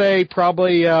 I'd say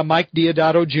probably Mike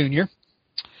Deodato Jr.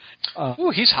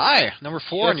 He's high, number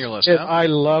 4 on your list. When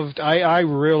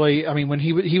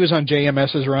he was on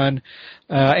JMS's run.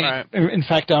 Right. In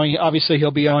fact, obviously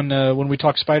he'll be on when we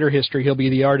talk Spider history. He'll be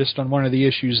the artist on one of the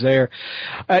issues there.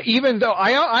 Even though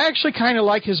I actually kind of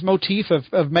like his motif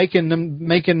of making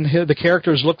the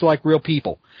characters look like real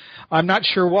people. I'm not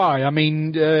sure why. I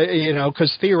mean,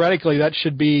 because theoretically that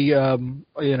should be, you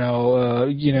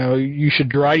should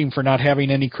deride him for not having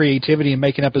any creativity and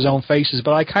making up his own faces.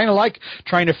 But I kind of like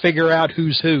trying to figure out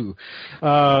who's who.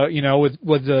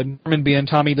 With Norman being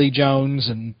Tommy Lee Jones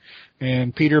and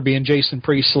Peter being Jason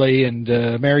Priestley and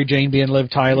Mary Jane being Liv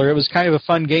Tyler. It was kind of a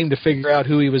fun game to figure out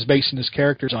who he was basing his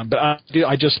characters on. But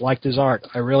I just liked his art.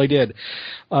 I really did.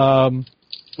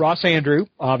 Ross Andru,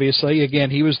 obviously, again,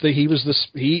 he was the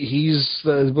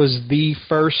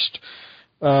first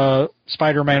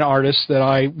Spider-Man artist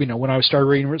that when I started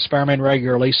reading Spider-Man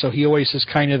regularly. So he always is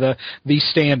kind of the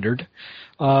standard.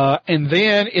 And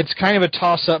then it's kind of a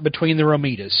toss-up between the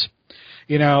Romitas.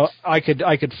 I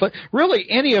could flip really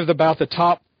any of about the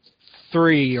top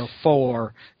 3 or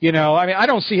 4. I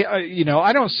don't see how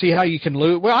you can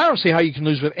lose. Well, I don't see how you can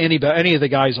lose with any of the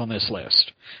guys on this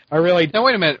list. I really. Now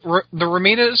wait a minute. The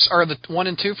Romitas are the 1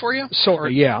 and 2 for you?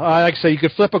 Sorry, yeah. Like I say, you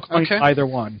could flip a coin to either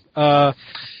one. I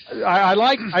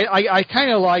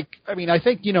kind of like. I mean, I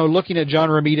think looking at John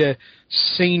Romita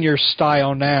Senior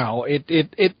style now,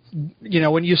 it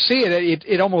when you see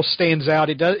it almost stands out.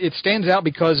 It stands out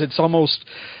because it's almost.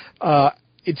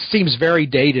 It seems very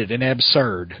dated and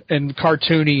absurd and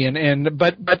cartoony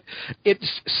but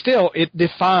it's still it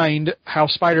defined how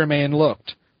Spider-Man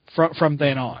looked from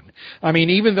then on. I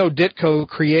mean, even though Ditko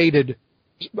co-created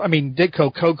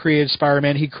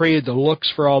Spider-Man, he created the looks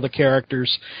for all the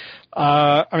characters.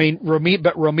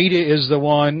 Romita is the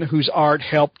one whose art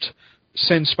helped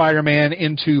send Spider-Man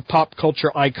into pop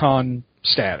culture icon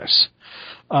status.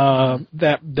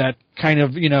 That kind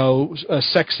of, a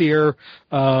sexier,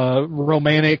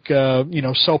 romantic,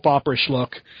 soap opera-ish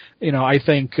look, I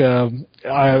think,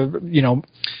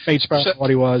 made Spider-Man what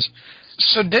he was.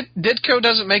 So Ditko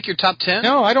doesn't make your top 10?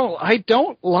 No, I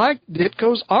don't like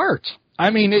Ditko's art.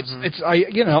 I mean,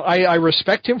 I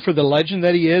respect him for the legend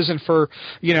that he is, and for,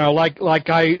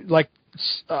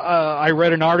 I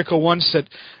read an article once that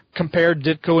compared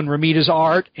Ditko and Romita's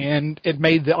art, and it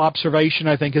made the observation,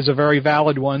 I think is a very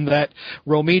valid one, that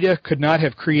Romita could not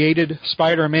have created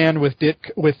Spider-Man with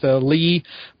Lee,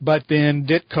 but then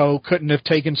Ditko couldn't have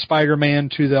taken Spider-Man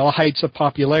to the heights of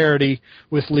popularity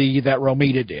with Lee that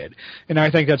Romita did. And I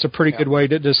think that's a pretty good way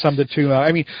to sum the two.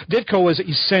 Ditko was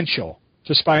essential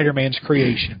to Spider-Man's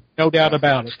creation, no doubt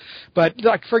about it. But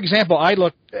like, for example,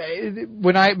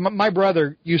 my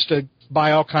brother used to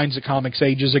buy all kinds of comics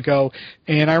ages ago,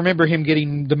 and I remember him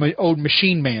getting the old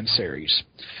Machine Man series,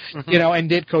 and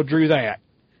Ditko drew that,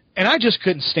 and I just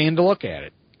couldn't stand to look at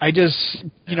it. I just,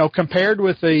 compared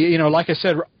with the, like I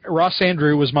said, Ross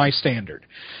Andru was my standard,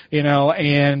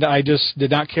 and I just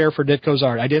did not care for Ditko's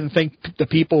art. I didn't think the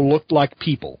people looked like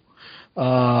people.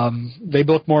 They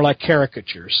looked more like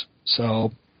caricatures.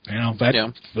 So,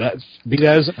 that be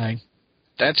that as it may.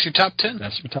 That's your top 10.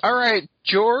 That's my top. All right,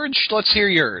 George, let's hear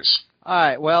yours. All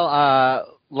right.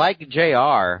 Well, like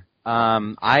JR,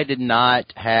 I did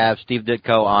not have Steve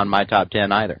Ditko on my top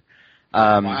 10 either.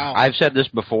 Wow. I've said this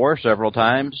before several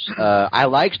times. I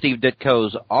like Steve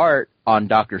Ditko's art on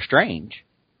Doctor Strange.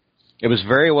 It was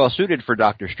very well suited for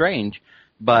Doctor Strange,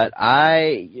 but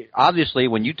obviously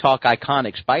when you talk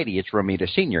iconic Spidey, it's Romita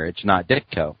Sr., it's not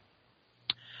Ditko.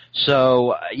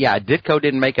 So, Ditko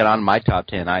didn't make it on my top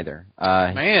 10 either.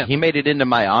 Man. He made it into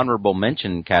my honorable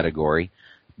mention category,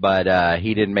 but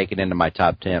he didn't make it into my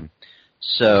top 10.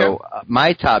 So,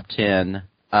 my top 10,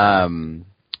 I'll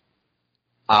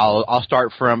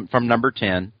start from number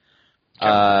 10,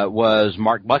 was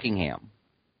Mark Buckingham.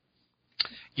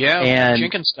 Yeah,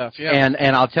 Jenkins stuff, yeah.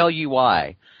 And I'll tell you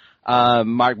why.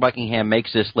 Mark Buckingham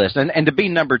makes this list. And to be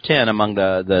number 10 among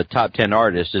the top 10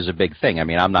 artists is a big thing. I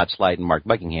mean, I'm not slighting Mark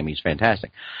Buckingham. He's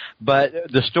fantastic. But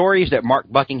the stories that Mark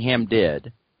Buckingham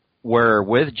did were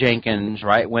with Jenkins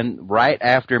right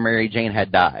after Mary Jane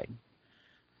had died.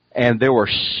 And there were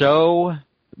so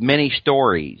many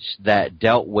stories that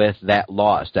dealt with that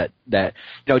loss, that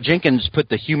Jenkins put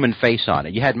the human face on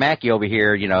it. You had Mackie over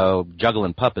here,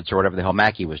 juggling puppets or whatever the hell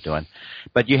Mackie was doing.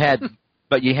 But you had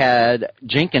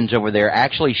Jenkins over there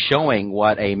actually showing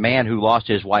what a man who lost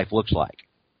his wife looks like.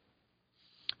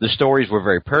 The stories were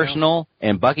very personal,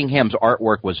 and Buckingham's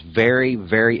artwork was very,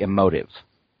 very emotive.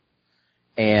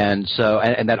 And so,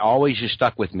 and that always just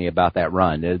stuck with me about that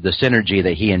run, the synergy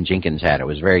that he and Jenkins had. It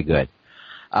was very good.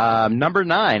 Number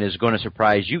 9 is going to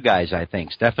surprise you guys, I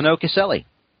think. Stefano Caselli.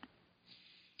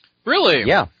 Really?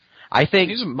 Yeah. I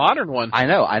think he's a modern one. I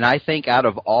know, and I think out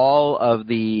of all of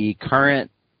the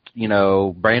current,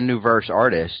 brand new verse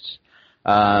artists,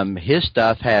 his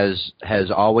stuff has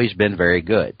always been very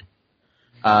good.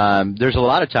 There's a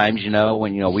lot of times,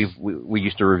 when we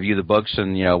used to review the books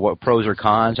and what pros or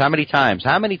cons. How many times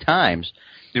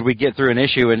did we get through an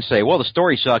issue and say, well, the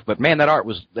story sucked, but man, that art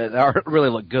really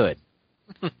looked good.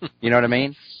 You know what I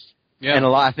mean? Yeah. And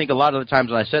I think a lot of the times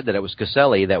when I said that, it was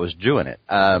Caselli that was doing it.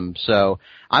 So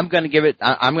I'm going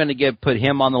to put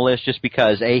him on the list just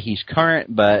because he's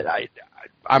current, but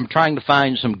I'm trying to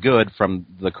find some good from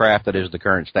the craft that is the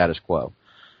current status quo.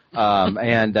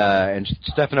 And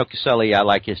Stefano Caselli, I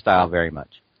like his style very much.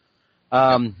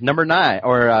 Number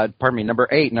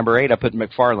 8. Number 8, I put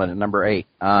McFarlane at number 8.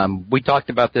 We talked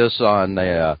about this on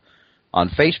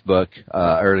Facebook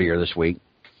earlier this week,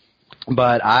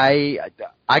 but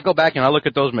I go back and I look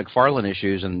at those McFarlane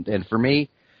issues, and for me,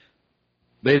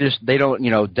 they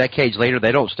don't, decades later,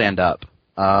 they don't stand up.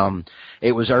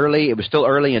 It was still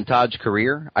early in Todd's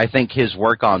career. I think his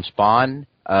work on Spawn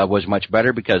was much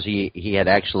better because he had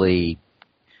actually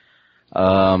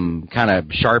kind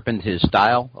of sharpened his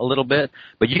style a little bit.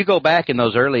 But you go back in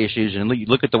those early issues and you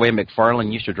look at the way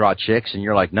McFarlane used to draw chicks, and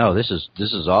you're like, no, this is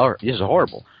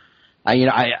horrible. I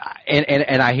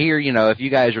hear, if you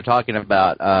guys are talking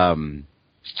about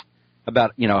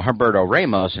Humberto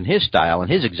Ramos and his style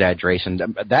and his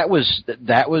exaggeration, that was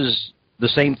the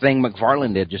same thing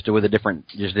McFarlane did, just in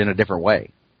a different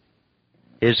way.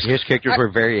 His characters were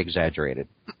very exaggerated.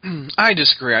 I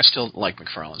disagree. I still like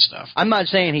McFarlane stuff. I'm not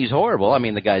saying he's horrible. I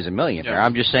mean, the guy's a millionaire. Yeah.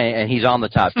 I'm just saying, and he's on the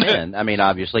top 10. I mean,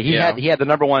 obviously, he had the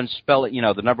number one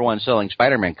selling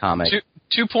Spider-Man comic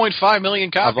 2.5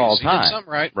 million copies of all time. He did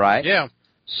something right. Right? Yeah.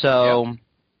 So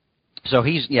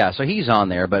he's on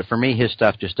there, but for me, his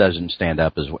stuff just doesn't stand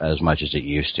up as much as it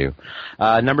used to.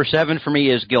 Number 7 for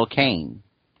me is Gil Kane.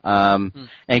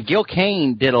 And Gil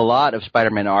Kane did a lot of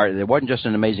Spider-Man art. It wasn't just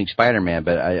an Amazing Spider-Man,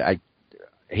 but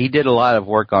he did a lot of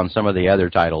work on some of the other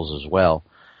titles as well.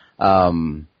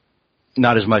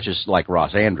 Not as much as like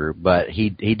Ross Andru, but he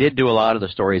did do a lot of the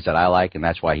stories that I like, and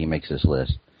that's why he makes this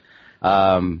list.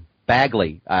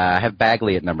 Bagley, I have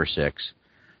Bagley at number 6.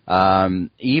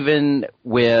 Even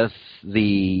with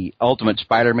the Ultimate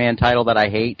Spider-Man title that I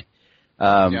hate,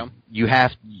 you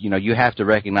have to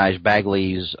recognize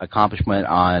Bagley's accomplishment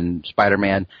on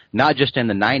Spider-Man, not just in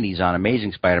the 90s on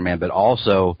Amazing Spider-Man, but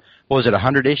also, what was it,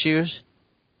 100 issues?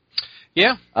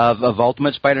 Yeah. Of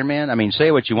Ultimate Spider-Man. I mean,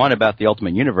 say what you want about the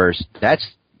Ultimate Universe, that's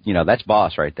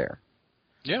boss right there.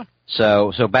 Yeah.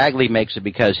 So Bagley makes it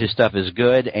because his stuff is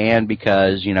good, and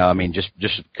because just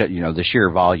the sheer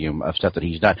volume of stuff that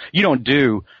he's done. You don't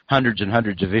do hundreds and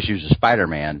hundreds of issues of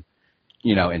Spider-Man,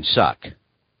 and suck.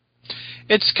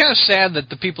 It's kind of sad that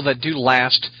the people that do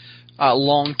last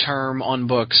long term on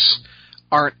books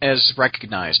aren't as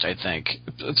recognized. I think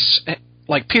it's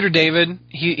like Peter David.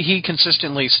 He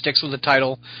consistently sticks with the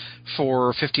title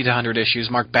for 50 to 100 issues.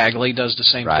 Mark Bagley does the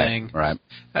same thing. Right.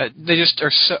 They just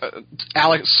are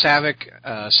Alex Savick,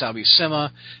 Sal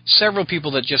Buscema, several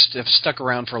people that just have stuck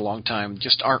around for a long time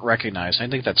just aren't recognized. I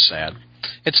think that's sad.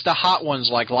 It's the hot ones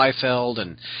like Liefeld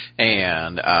and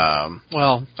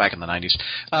back in the 90s.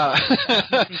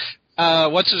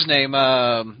 What's his name?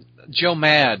 Joe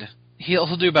Mad.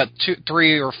 He'll do about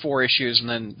 3 or 4 issues and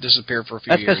then disappear for a few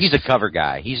That's years. because he's a cover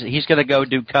guy. He's going to go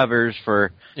do covers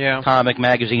for comic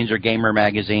magazines or gamer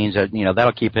magazines.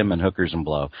 That'll keep him in hookers and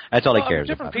blow. That's all he cares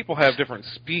different about. People have different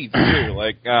speeds too.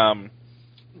 Like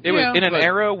it was in an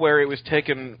era where it was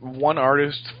taking one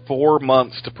artist 4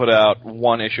 months to put out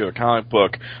one issue of a comic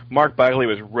book. Mark Bagley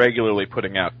was regularly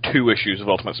putting out 2 issues of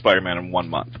Ultimate Spider-Man in 1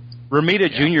 month. Romita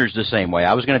Jr. is the same way.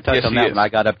 I was going to touch on that when I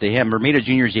got up to him. Romita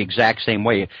Jr. is the exact same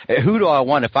way. Who do I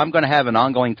want? If I'm going to have an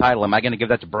ongoing title, am I going to give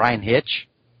that to Brian Hitch?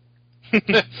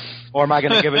 Or am I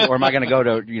going to give it? Or am I going to go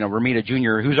to Romita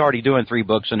Jr., who's already doing 3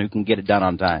 books and who can get it done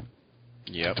on time?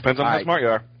 Yeah, depends on how smart you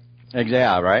are.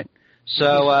 Exactly. Right.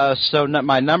 So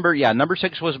my number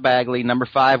 6 was Bagley. Number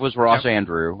 5 was Ross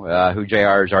Andru, who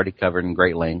JR has already covered in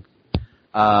great length.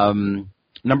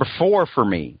 Number 4 for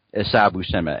me is Sal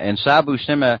Buscema, and Sal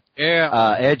Buscema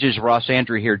edges Ross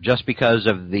Andru here just because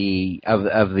of the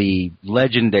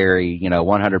legendary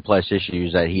 100 plus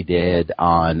issues that he did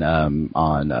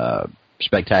on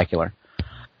Spectacular.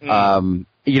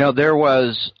 There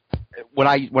was when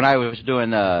I was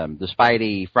doing the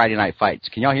Spidey Friday Night Fights.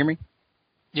 Can y'all hear me?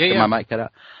 Yeah. My mic cut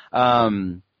out.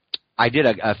 I did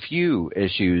a few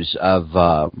issues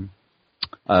of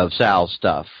Sal's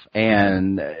stuff,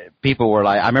 and people were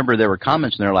like, I remember there were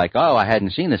comments, and they're like, "Oh, I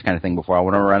hadn't seen this kind of thing before. I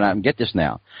want to run out and get this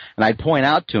now." And I'd point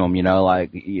out to them,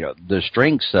 the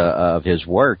strengths of his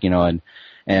work, and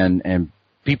and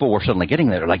people were suddenly getting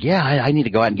that. They're like, yeah, I need to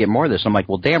go out and get more of this. I'm like,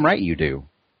 well, damn right you do.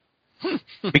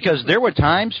 Because there were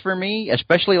times for me,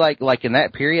 especially like in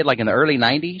that period, like in the early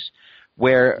 90s,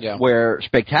 where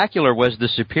Spectacular was the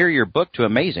superior book to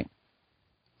Amazing.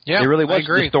 Yeah, it really was. I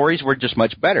agree. The stories were just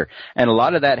much better. And a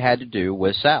lot of that had to do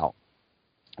with Sal,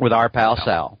 with our pal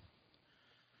Sal.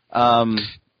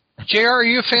 JR, are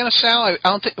you a fan of Sal? I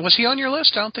don't think, was he on your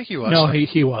list? I don't think he was. No,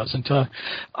 he wasn't.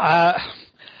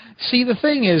 See, the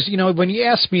thing is, when you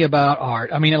ask me about art,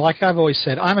 I mean, like I've always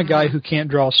said, I'm a guy who can't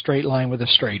draw a straight line with a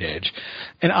straight edge.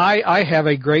 And I have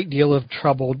a great deal of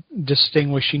trouble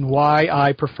distinguishing why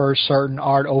I prefer certain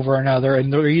art over another,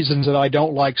 and the reasons that I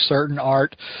don't like certain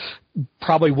art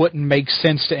probably wouldn't make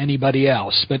sense to anybody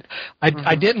else. But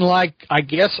I didn't like, I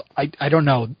guess, I don't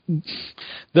know,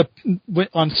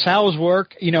 on Sal's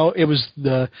work, it was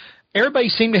everybody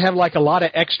seemed to have like a lot of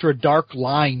extra dark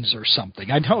lines or something.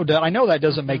 I know that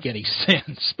doesn't make any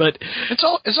sense, but it's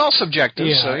all subjective.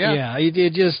 Yeah, so yeah.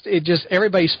 It just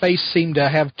everybody's face seemed to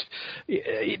have.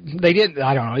 They didn't.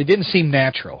 I don't know. It didn't seem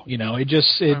natural.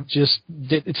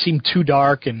 It seemed too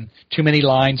dark and too many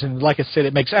lines. And like I said,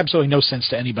 it makes absolutely no sense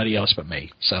to anybody else but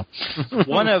me. So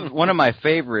one of my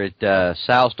favorite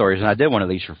Sal stories, and I did one of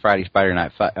these for Friday Friday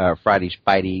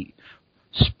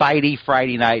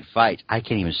Night Fights. I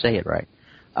can't even say it right.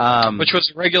 Which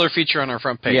was a regular feature on our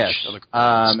front page. Yes.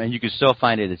 And you can still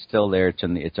find it. It's still there. It's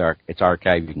in it's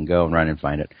archived. You can go and run and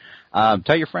find it.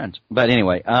 Tell your friends. But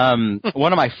anyway,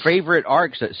 one of my favorite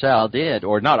arcs that Sal did,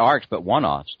 or not arcs, but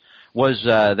one-offs, was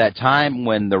that time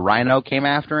when the Rhino came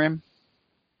after him.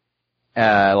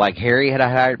 Like Harry had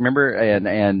hired, remember,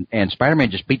 and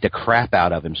Spider-Man just beat the crap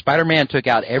out of him. Spider-Man took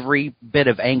out every bit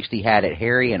of angst he had at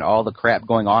Harry and all the crap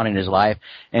going on in his life,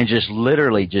 and just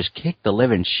literally just kicked the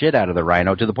living shit out of the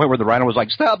Rhino to the point where the Rhino was like,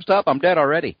 "Stop, I'm dead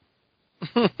already."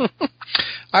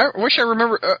 I wish I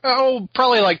remember.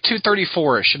 Probably like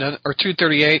 234ish or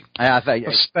 238. I think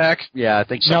Spec. Yeah, I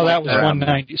think so. No, that was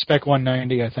 190. Spec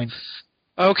 190, I think.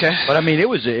 Okay, but I mean, it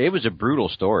was a brutal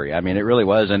story. I mean, it really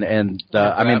was, and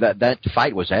I mean that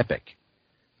fight was epic,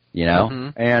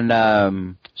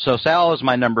 And so Sal is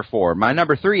my number 4. My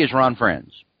number 3 is Ron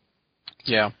Frenz.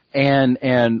 Yeah, and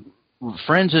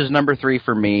Frenz is number 3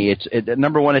 for me.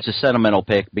 Number 1. It's a sentimental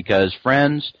pick because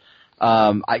Frenz.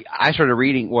 I started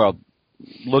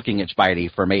looking at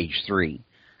Spidey from age 3.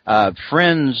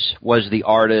 Frenz was the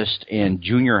artist in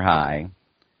junior high.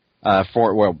 Back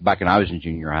when I was in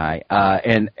junior high,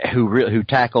 and who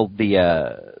tackled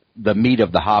the meat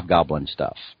of the Hobgoblin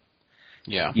stuff.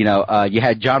 Yeah. You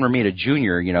had John Romita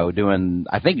Jr., doing,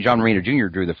 I think John Romita Jr.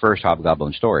 drew the first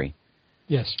Hobgoblin story.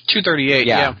 Yes. 238,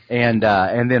 yeah. And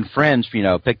then Frenz,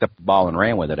 picked up the ball and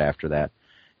ran with it after that.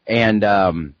 And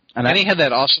he had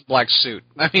that awesome black suit.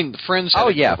 I mean, Frenz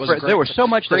had there was so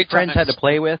much that Frenz had to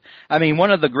play with. I mean,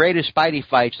 one of the greatest Spidey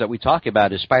fights that we talk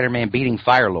about is Spider-Man beating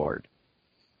Firelord.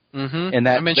 Mm-hmm. And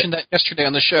I mentioned that yesterday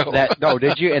on the show.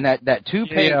 Did you? And that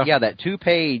 2-page, that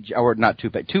 2-page, or not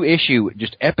 2-page, 2-issue,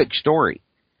 just epic story.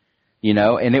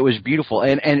 And it was beautiful.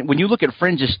 And when you look at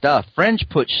Frenz's stuff, Frenz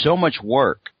put so much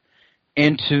work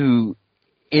into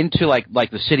like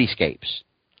the cityscapes.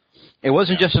 It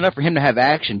wasn't just enough for him to have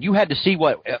action. You had to see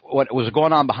what was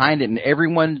going on behind it, and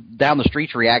everyone down the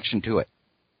street's reaction to it.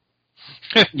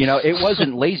 It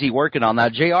wasn't lazy working on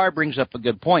that. JR brings up a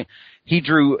good point. He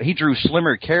drew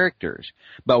slimmer characters,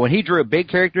 but when he drew a big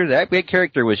character, that big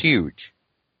character was huge.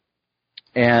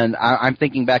 And I'm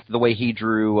thinking back to the way he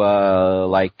drew,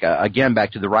 again,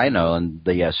 back to the Rhino and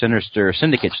the Sinister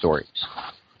Syndicate stories.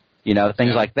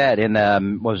 Things like that. In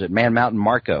what was it, Man Mountain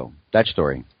Marco? That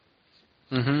story.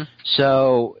 Mm-hmm.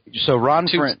 So Ron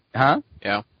Frenz, huh?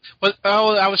 Yeah. Well,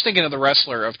 I was thinking of the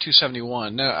Wrestler of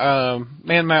 271.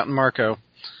 Man Mountain Marco,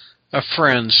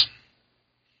 Friends.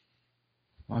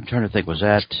 I'm trying to think. Was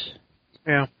that?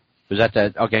 Yeah. Was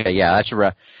that? Okay. Yeah. That's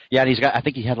a. Yeah. And he's got. I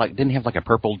think he had didn't he have a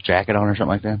purple jacket on or something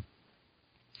like that?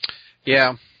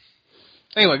 Yeah.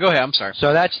 Anyway, go ahead. I'm sorry.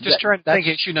 So that's just trying to think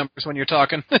issue numbers when you're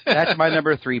talking. That's my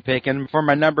number 3 pick, and for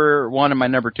my number 1 and my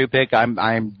number 2 pick, I'm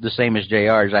the same as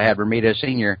JR's. I had Romita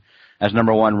Sr. as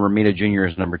number 1, Romita Jr.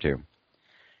 as number 2.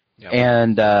 Yep.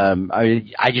 And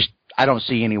I don't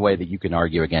see any way that you can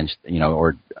argue against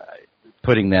or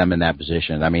putting them in that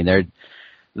position. I mean,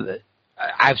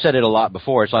 I've said it a lot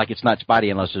before. It's like it's not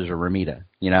Spidey unless there's a Romita,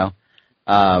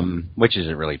 which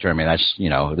isn't really true. I mean, that's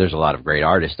there's a lot of great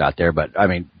artists out there, but I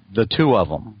mean. The two of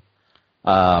them,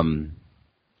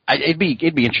 it'd be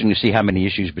interesting to see how many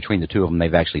issues between the two of them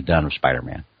they've actually done of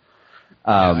Spider-Man.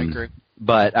 I agree.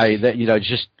 But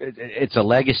it's a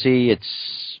legacy.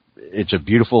 It's a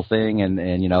beautiful thing, and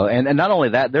not only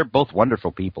that, they're both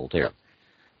wonderful people too.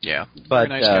 Yeah, but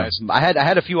very nice guys. I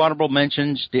had a few honorable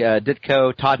mentions.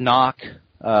 Ditko, Todd Knock,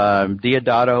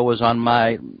 Diodato was on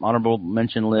my honorable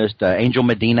mention list. Angel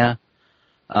Medina,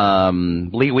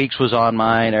 Lee Weeks was on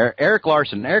mine. Eric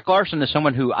Larson. Eric Larson is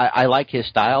someone who I like his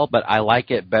style, but I like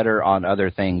it better on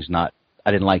other things. I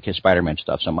didn't like his Spider-Man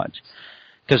stuff so much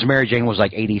because Mary Jane was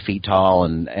like 80 feet tall,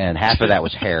 and half of that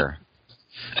was hair.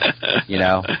 You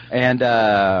know, and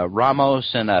Ramos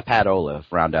and Pat Olaf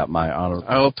round out my honor.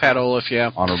 Oh, Pat Olaf,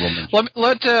 yeah. Honorable mention.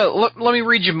 Let me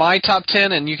read you my top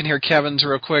 10, and you can hear Kevin's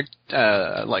real quick.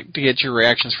 Like to get your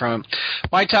reactions from him.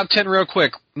 My top 10 real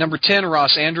quick. Number 10,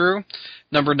 Ross Andrew.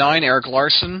 Number 9, Eric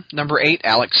Larson. Number 8,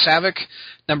 Alex Savick.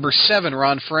 Number 7,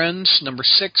 Ron Friends. Number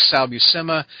 6, Sal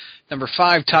Buscema. Number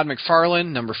 5, Todd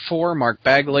McFarlane. Number 4, Mark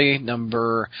Bagley.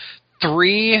 Number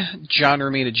 3, John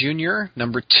Romita Jr.,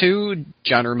 number 2,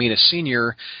 John Romita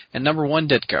Sr., and number 1,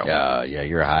 Ditko. Yeah,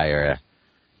 you're higher.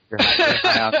 You're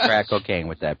high on crack cocaine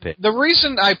with that pick. The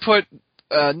reason I put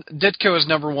Ditko as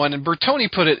number 1, and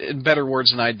Bertoni put it in better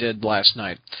words than I did last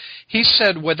night. He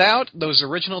said without those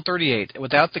original 38,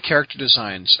 without the character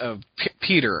designs of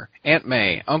Peter, Aunt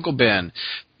May, Uncle Ben,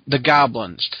 the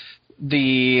Goblins,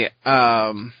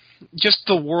 just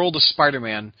the world of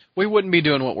Spider-Man, we wouldn't be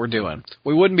doing what we're doing.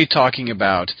 We wouldn't be talking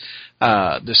about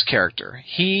this character.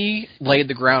 He laid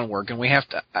the groundwork, and we have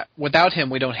to. Without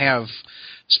him, we don't have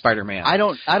Spider-Man. I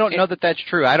don't know that that's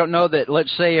true. I don't know that.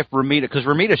 Let's say if Romita, because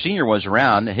Romita Sr. was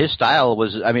around, his style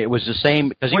was. I mean, it was the same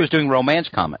because he was doing romance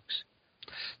comics.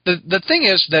 The thing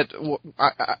is that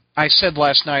I said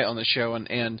last night on the show,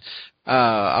 and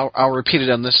I'll repeat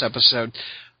it on this episode.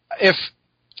 If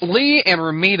Lee and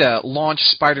Romita launched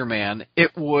Spider-Man,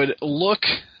 it would look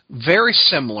very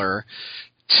similar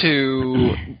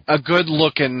to a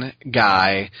good-looking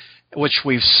guy, which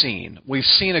we've seen. We've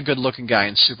seen a good-looking guy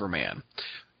in Superman.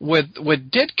 With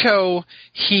Ditko,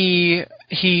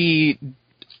 it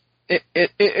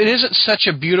isn't such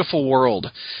a beautiful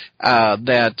world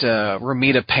that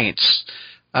Romita paints.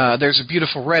 There's a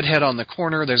beautiful redhead on the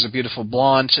corner. There's a beautiful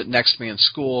blonde sitting next to me in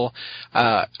school.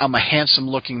 I'm a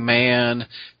handsome-looking man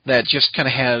that just kind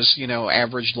of has,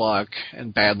 average luck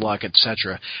and bad luck,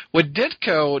 etc. With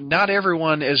Ditko, not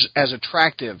everyone is as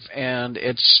attractive, and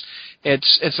it's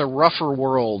a rougher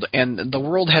world, and the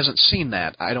world hasn't seen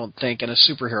that, I don't think, in a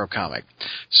superhero comic.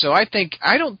 So I think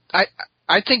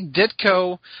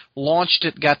Ditko launched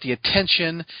it, got the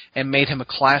attention, and made him a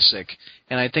classic.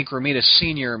 And I think Romita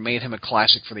Sr. made him a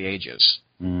classic for the ages.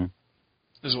 Mm-hmm.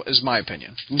 Is my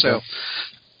opinion. Okay. So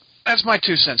that's my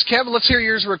 2 cents. Kevin, let's hear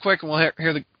yours real quick, and we'll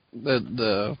hear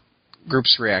the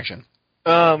group's reaction.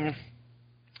 Down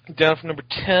from number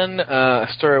 10, I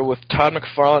started with Todd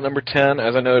McFarlane at number 10,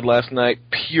 as I noted last night,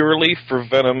 purely for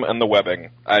Venom and the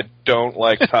webbing. I don't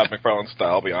like Todd McFarlane's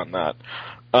style beyond that.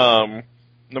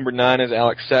 Number 9 is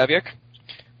Alex Savick.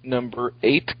 Number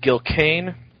 8, Gil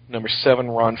Kane. Number 7,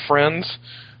 Ron Friends.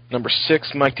 Number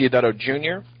 6, Mike Diodato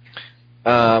Jr.,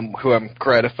 who I'm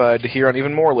gratified to hear on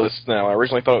even more lists now. I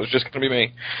originally thought it was just going to be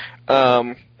me.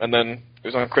 And then it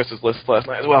was on Chris's list last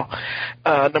night as well.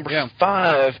 Number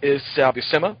 5 is Sal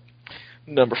Buscema.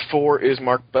 Number 4 is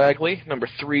Mark Bagley. Number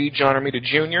 3, John Romita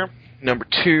Jr. Number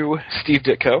 2, Steve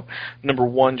Ditko. Number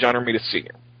 1, John Romita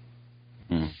Sr.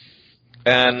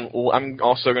 And I'm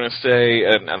also going to say,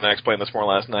 and I explained this more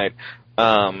last night,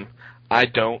 I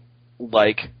don't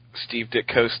like Steve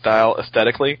Ditko's style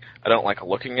aesthetically. I don't like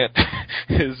looking at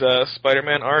his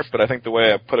Spider-Man art, but I think the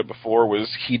way I put it before was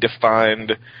he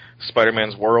defined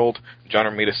Spider-Man's world. John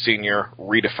Romita Sr.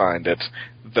 redefined it.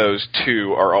 Those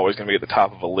two are always going to be at the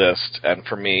top of a list, and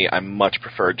for me, I much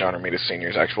prefer John Romita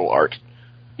Sr.'s actual art.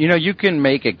 You can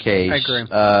make a case. I agree.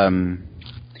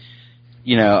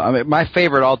 My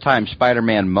favorite all-time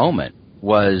Spider-Man moment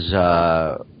was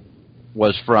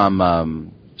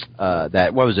from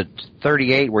that, what was it,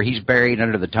 38, where he's buried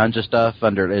under the tons of stuff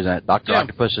under Dr.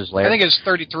 Octopus's lair. I think it's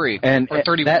 33 or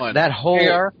 31. That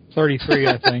whole 33,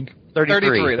 I think.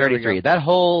 33. That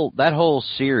whole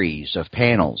series of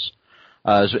panels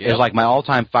is like my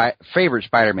all-time favorite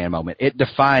Spider-Man moment. It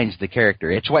defines the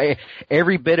character. It's why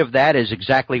every bit of that is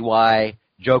exactly why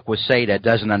Joe Quesada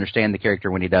doesn't understand the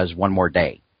character when he does One More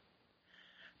Day.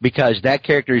 Because that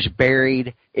character is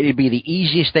buried. It'd be the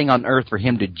easiest thing on earth for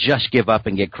him to just give up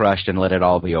and get crushed and let it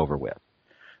all be over with.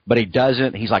 But he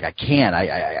doesn't. He's like, I can't.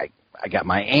 I got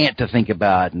my aunt to think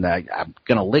about, and I'm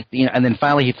gonna lick. And then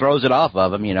finally he throws it off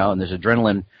of him, and there's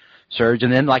adrenaline surge,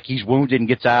 and then like he's wounded and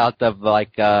gets out of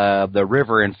the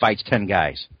river and fights 10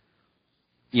 guys.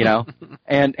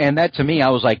 And that to me, I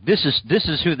was like, this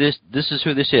is who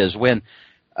this is. When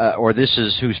or this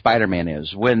is who Spider-Man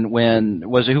is. When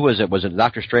was it? Who was it? Was it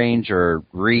Dr. Strange or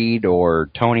Reed or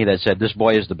Tony that said this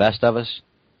boy is the best of us?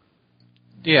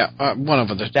 Yeah, one of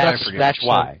them. That's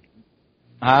why.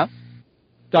 Huh?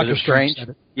 Dr. Strange? Said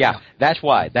it. Yeah, that's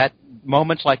why. That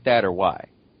moments like that are why.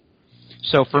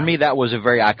 So for me, that was a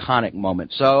very iconic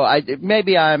moment. So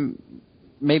maybe I'm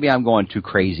going too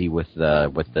crazy with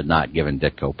the not giving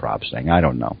Ditko props thing. I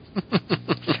don't know.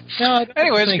 No, I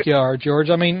don't think you are,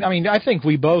 George. I mean, I think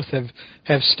we both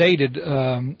have stated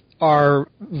our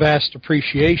vast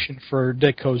appreciation for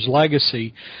Ditko's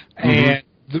legacy and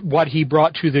what he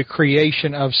brought to the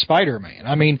creation of Spider-Man.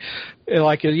 I mean,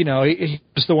 like, you know, he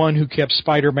was the one who kept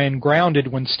Spider-Man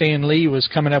grounded when Stan Lee was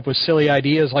coming up with silly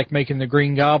ideas like making the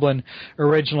Green Goblin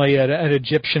originally an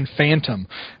Egyptian phantom,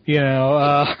 you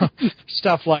know,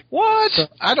 stuff like what? So,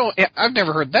 I've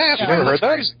never heard that. Yeah, I've never heard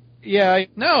that. Yeah,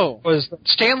 no.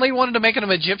 Stan Lee wanted to make an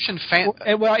Egyptian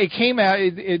phantom? Well, it came out.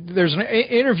 There's an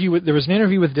interview with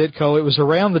Ditko. It was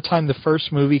around the time the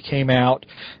first movie came out.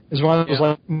 It was one of those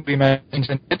last movie magazines,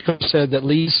 and Ditko said that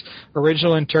Lee's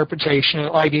original interpretation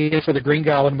idea for the Green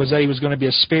Goblin was that he was going to be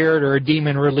a spirit or a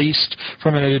demon released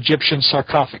from an Egyptian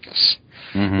sarcophagus.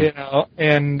 Mm-hmm. You know,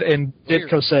 and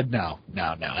Ditko said no,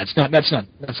 that's not going to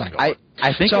work.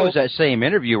 I think it was that same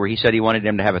interview where he said he wanted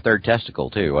him to have a third testicle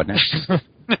too, wasn't it?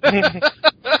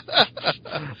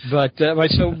 But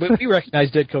we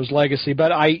recognize Ditko's legacy.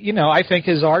 But I think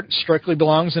his art strictly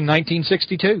belongs in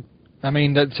 1962. I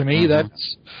mean, to me,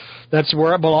 that's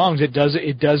where it belongs. It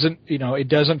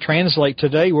doesn't translate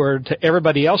today. Where to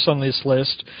everybody else on this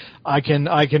list, I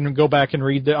can go back and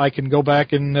read I can go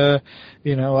back and I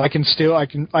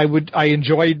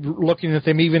enjoyed looking at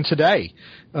them even today.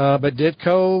 But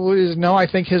Ditko I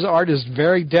think his art is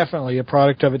very definitely a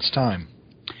product of its time.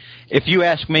 If you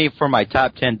ask me for my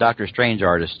top 10 Doctor Strange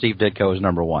artists, Steve Ditko is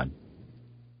number one.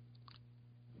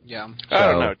 Yeah.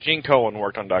 I don't know. Gene Colan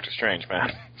worked on Doctor Strange,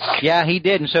 man. Yeah, he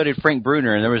did, and so did Frank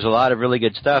Bruner, and there was a lot of really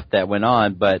good stuff that went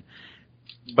on, but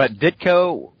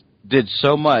Ditko did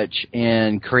so much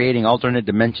in creating alternate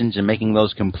dimensions and making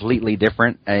those completely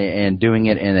different and doing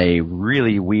it in a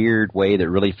really weird way that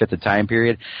really fit the time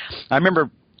period. I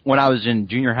remember when I was in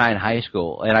junior high and high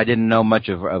school, and I didn't know much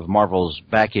of Marvel's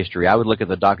back history, I would look at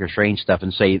the Doctor Strange stuff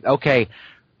and say, okay,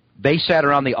 they sat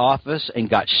around the office and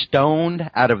got stoned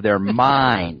out of their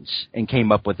minds and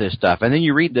came up with this stuff. And then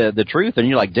you read the truth, and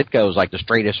you're like, Ditko's like the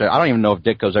straightest. I don't even know if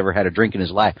Ditko's ever had a drink in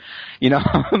his life. You know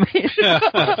what I mean?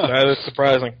 That is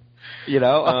surprising. You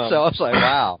know, so I was like,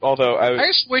 wow. Although I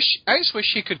just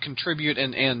wish he could contribute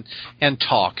and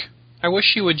talk. I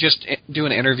wish he would just do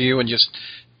an interview and just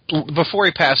before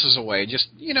he passes away, just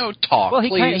talk. Well,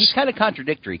 please. He's kind of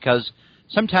contradictory because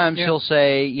sometimes he'll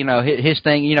say, his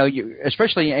thing,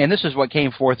 especially, and this is what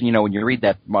came forth, when you read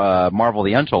that Marvel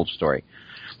the Untold story.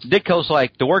 Ditko's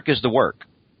like, the work is the work.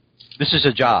 This is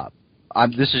a job.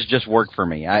 This is just work for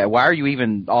me. Why are you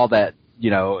even all that,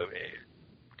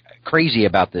 crazy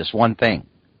about this one thing?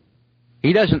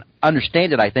 He doesn't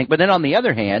understand it, I think. But then on the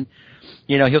other hand,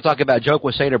 he'll talk about Joe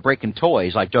Quesada breaking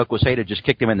toys, like Joe Quesada just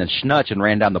kicked him in the schnutz and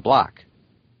ran down the block.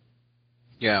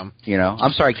 Yeah.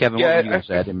 I'm sorry, Kevin, what were you going to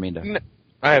say? I didn't mean to.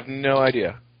 I have no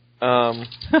idea. I was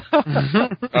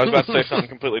about to say something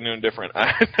completely new and different.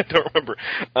 I don't remember.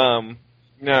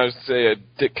 I was say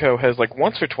Ditko has like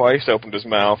once or twice opened his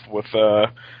mouth with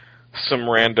some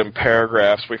random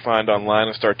paragraphs we find online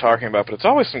and start talking about, but it's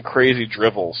always some crazy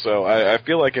drivel. So I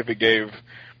feel like if he gave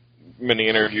many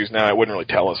interviews now, it wouldn't really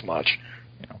tell us much.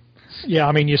 Yeah,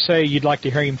 I mean, you say you'd like to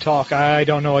hear him talk. I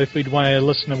don't know if we'd want to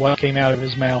listen to what came out of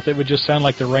his mouth. It would just sound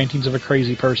like the rantings of a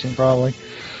crazy person, probably.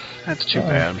 That's too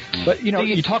bad. But,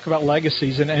 you talk about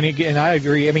legacies, and I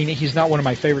agree. I mean, he's not one of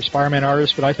my favorite Spider-Man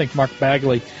artists, but I think Mark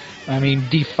Bagley,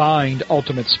 defined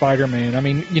Ultimate Spider-Man. I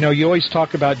mean, you always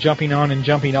talk about jumping on and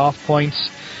jumping off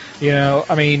points.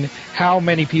 How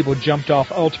many people jumped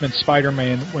off Ultimate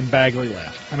Spider-Man when Bagley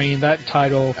left? I mean, that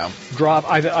title dropped.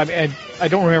 I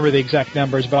don't remember the exact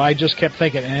numbers, but I just kept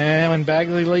thinking, when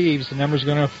Bagley leaves, the number's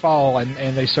going to fall,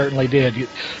 and they certainly did.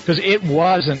 Because it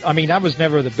wasn't, I was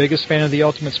never the biggest fan of the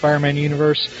Ultimate Spider-Man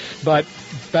universe, but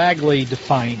Bagley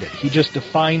defined it. He just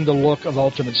defined the look of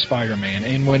Ultimate Spider-Man,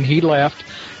 and when he left,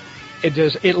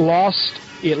 it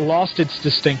lost its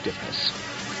distinctiveness.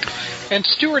 And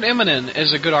Stuart Eminem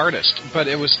is a good artist, but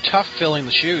it was tough filling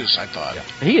the shoes, I thought. Yeah.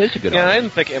 He is a good artist. Yeah, I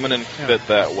didn't think Eminem fit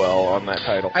that well on that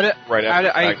title. I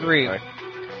agree.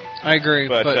 I agree.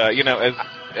 But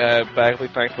as Bagley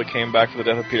thankfully came back for the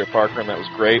death of Peter Parker, and that was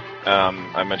great.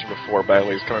 I mentioned before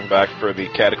Bagley's coming back for the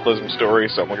Cataclysm story,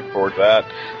 so I'm looking forward to that.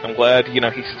 I'm glad,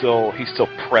 he's still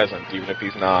present, even if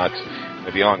he's not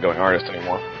the ongoing artist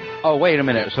anymore. Oh, wait a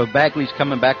minute. So Bagley's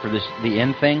coming back for the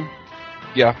end thing?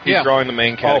 Yeah, he's drawing the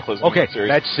main Cataclysm okay, series.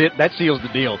 that's it. That seals the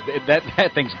deal.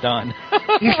 That thing's done.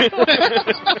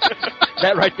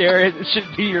 That right there, it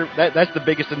should be that's the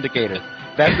biggest indicator.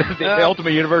 The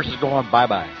Ultimate Universe is going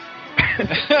bye-bye.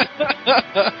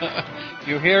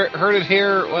 You heard it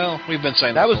here. Well, we've been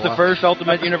saying that was for a the while. first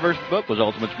Ultimate Universe book. Was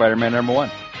Ultimate Spider-Man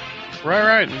 #1.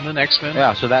 Right, and the next one.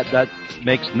 Yeah, so that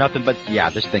makes nothing but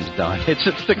this thing's done. It's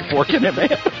a stick a fork in it, man.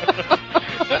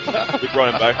 We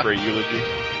brought him back for a eulogy.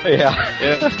 Yeah.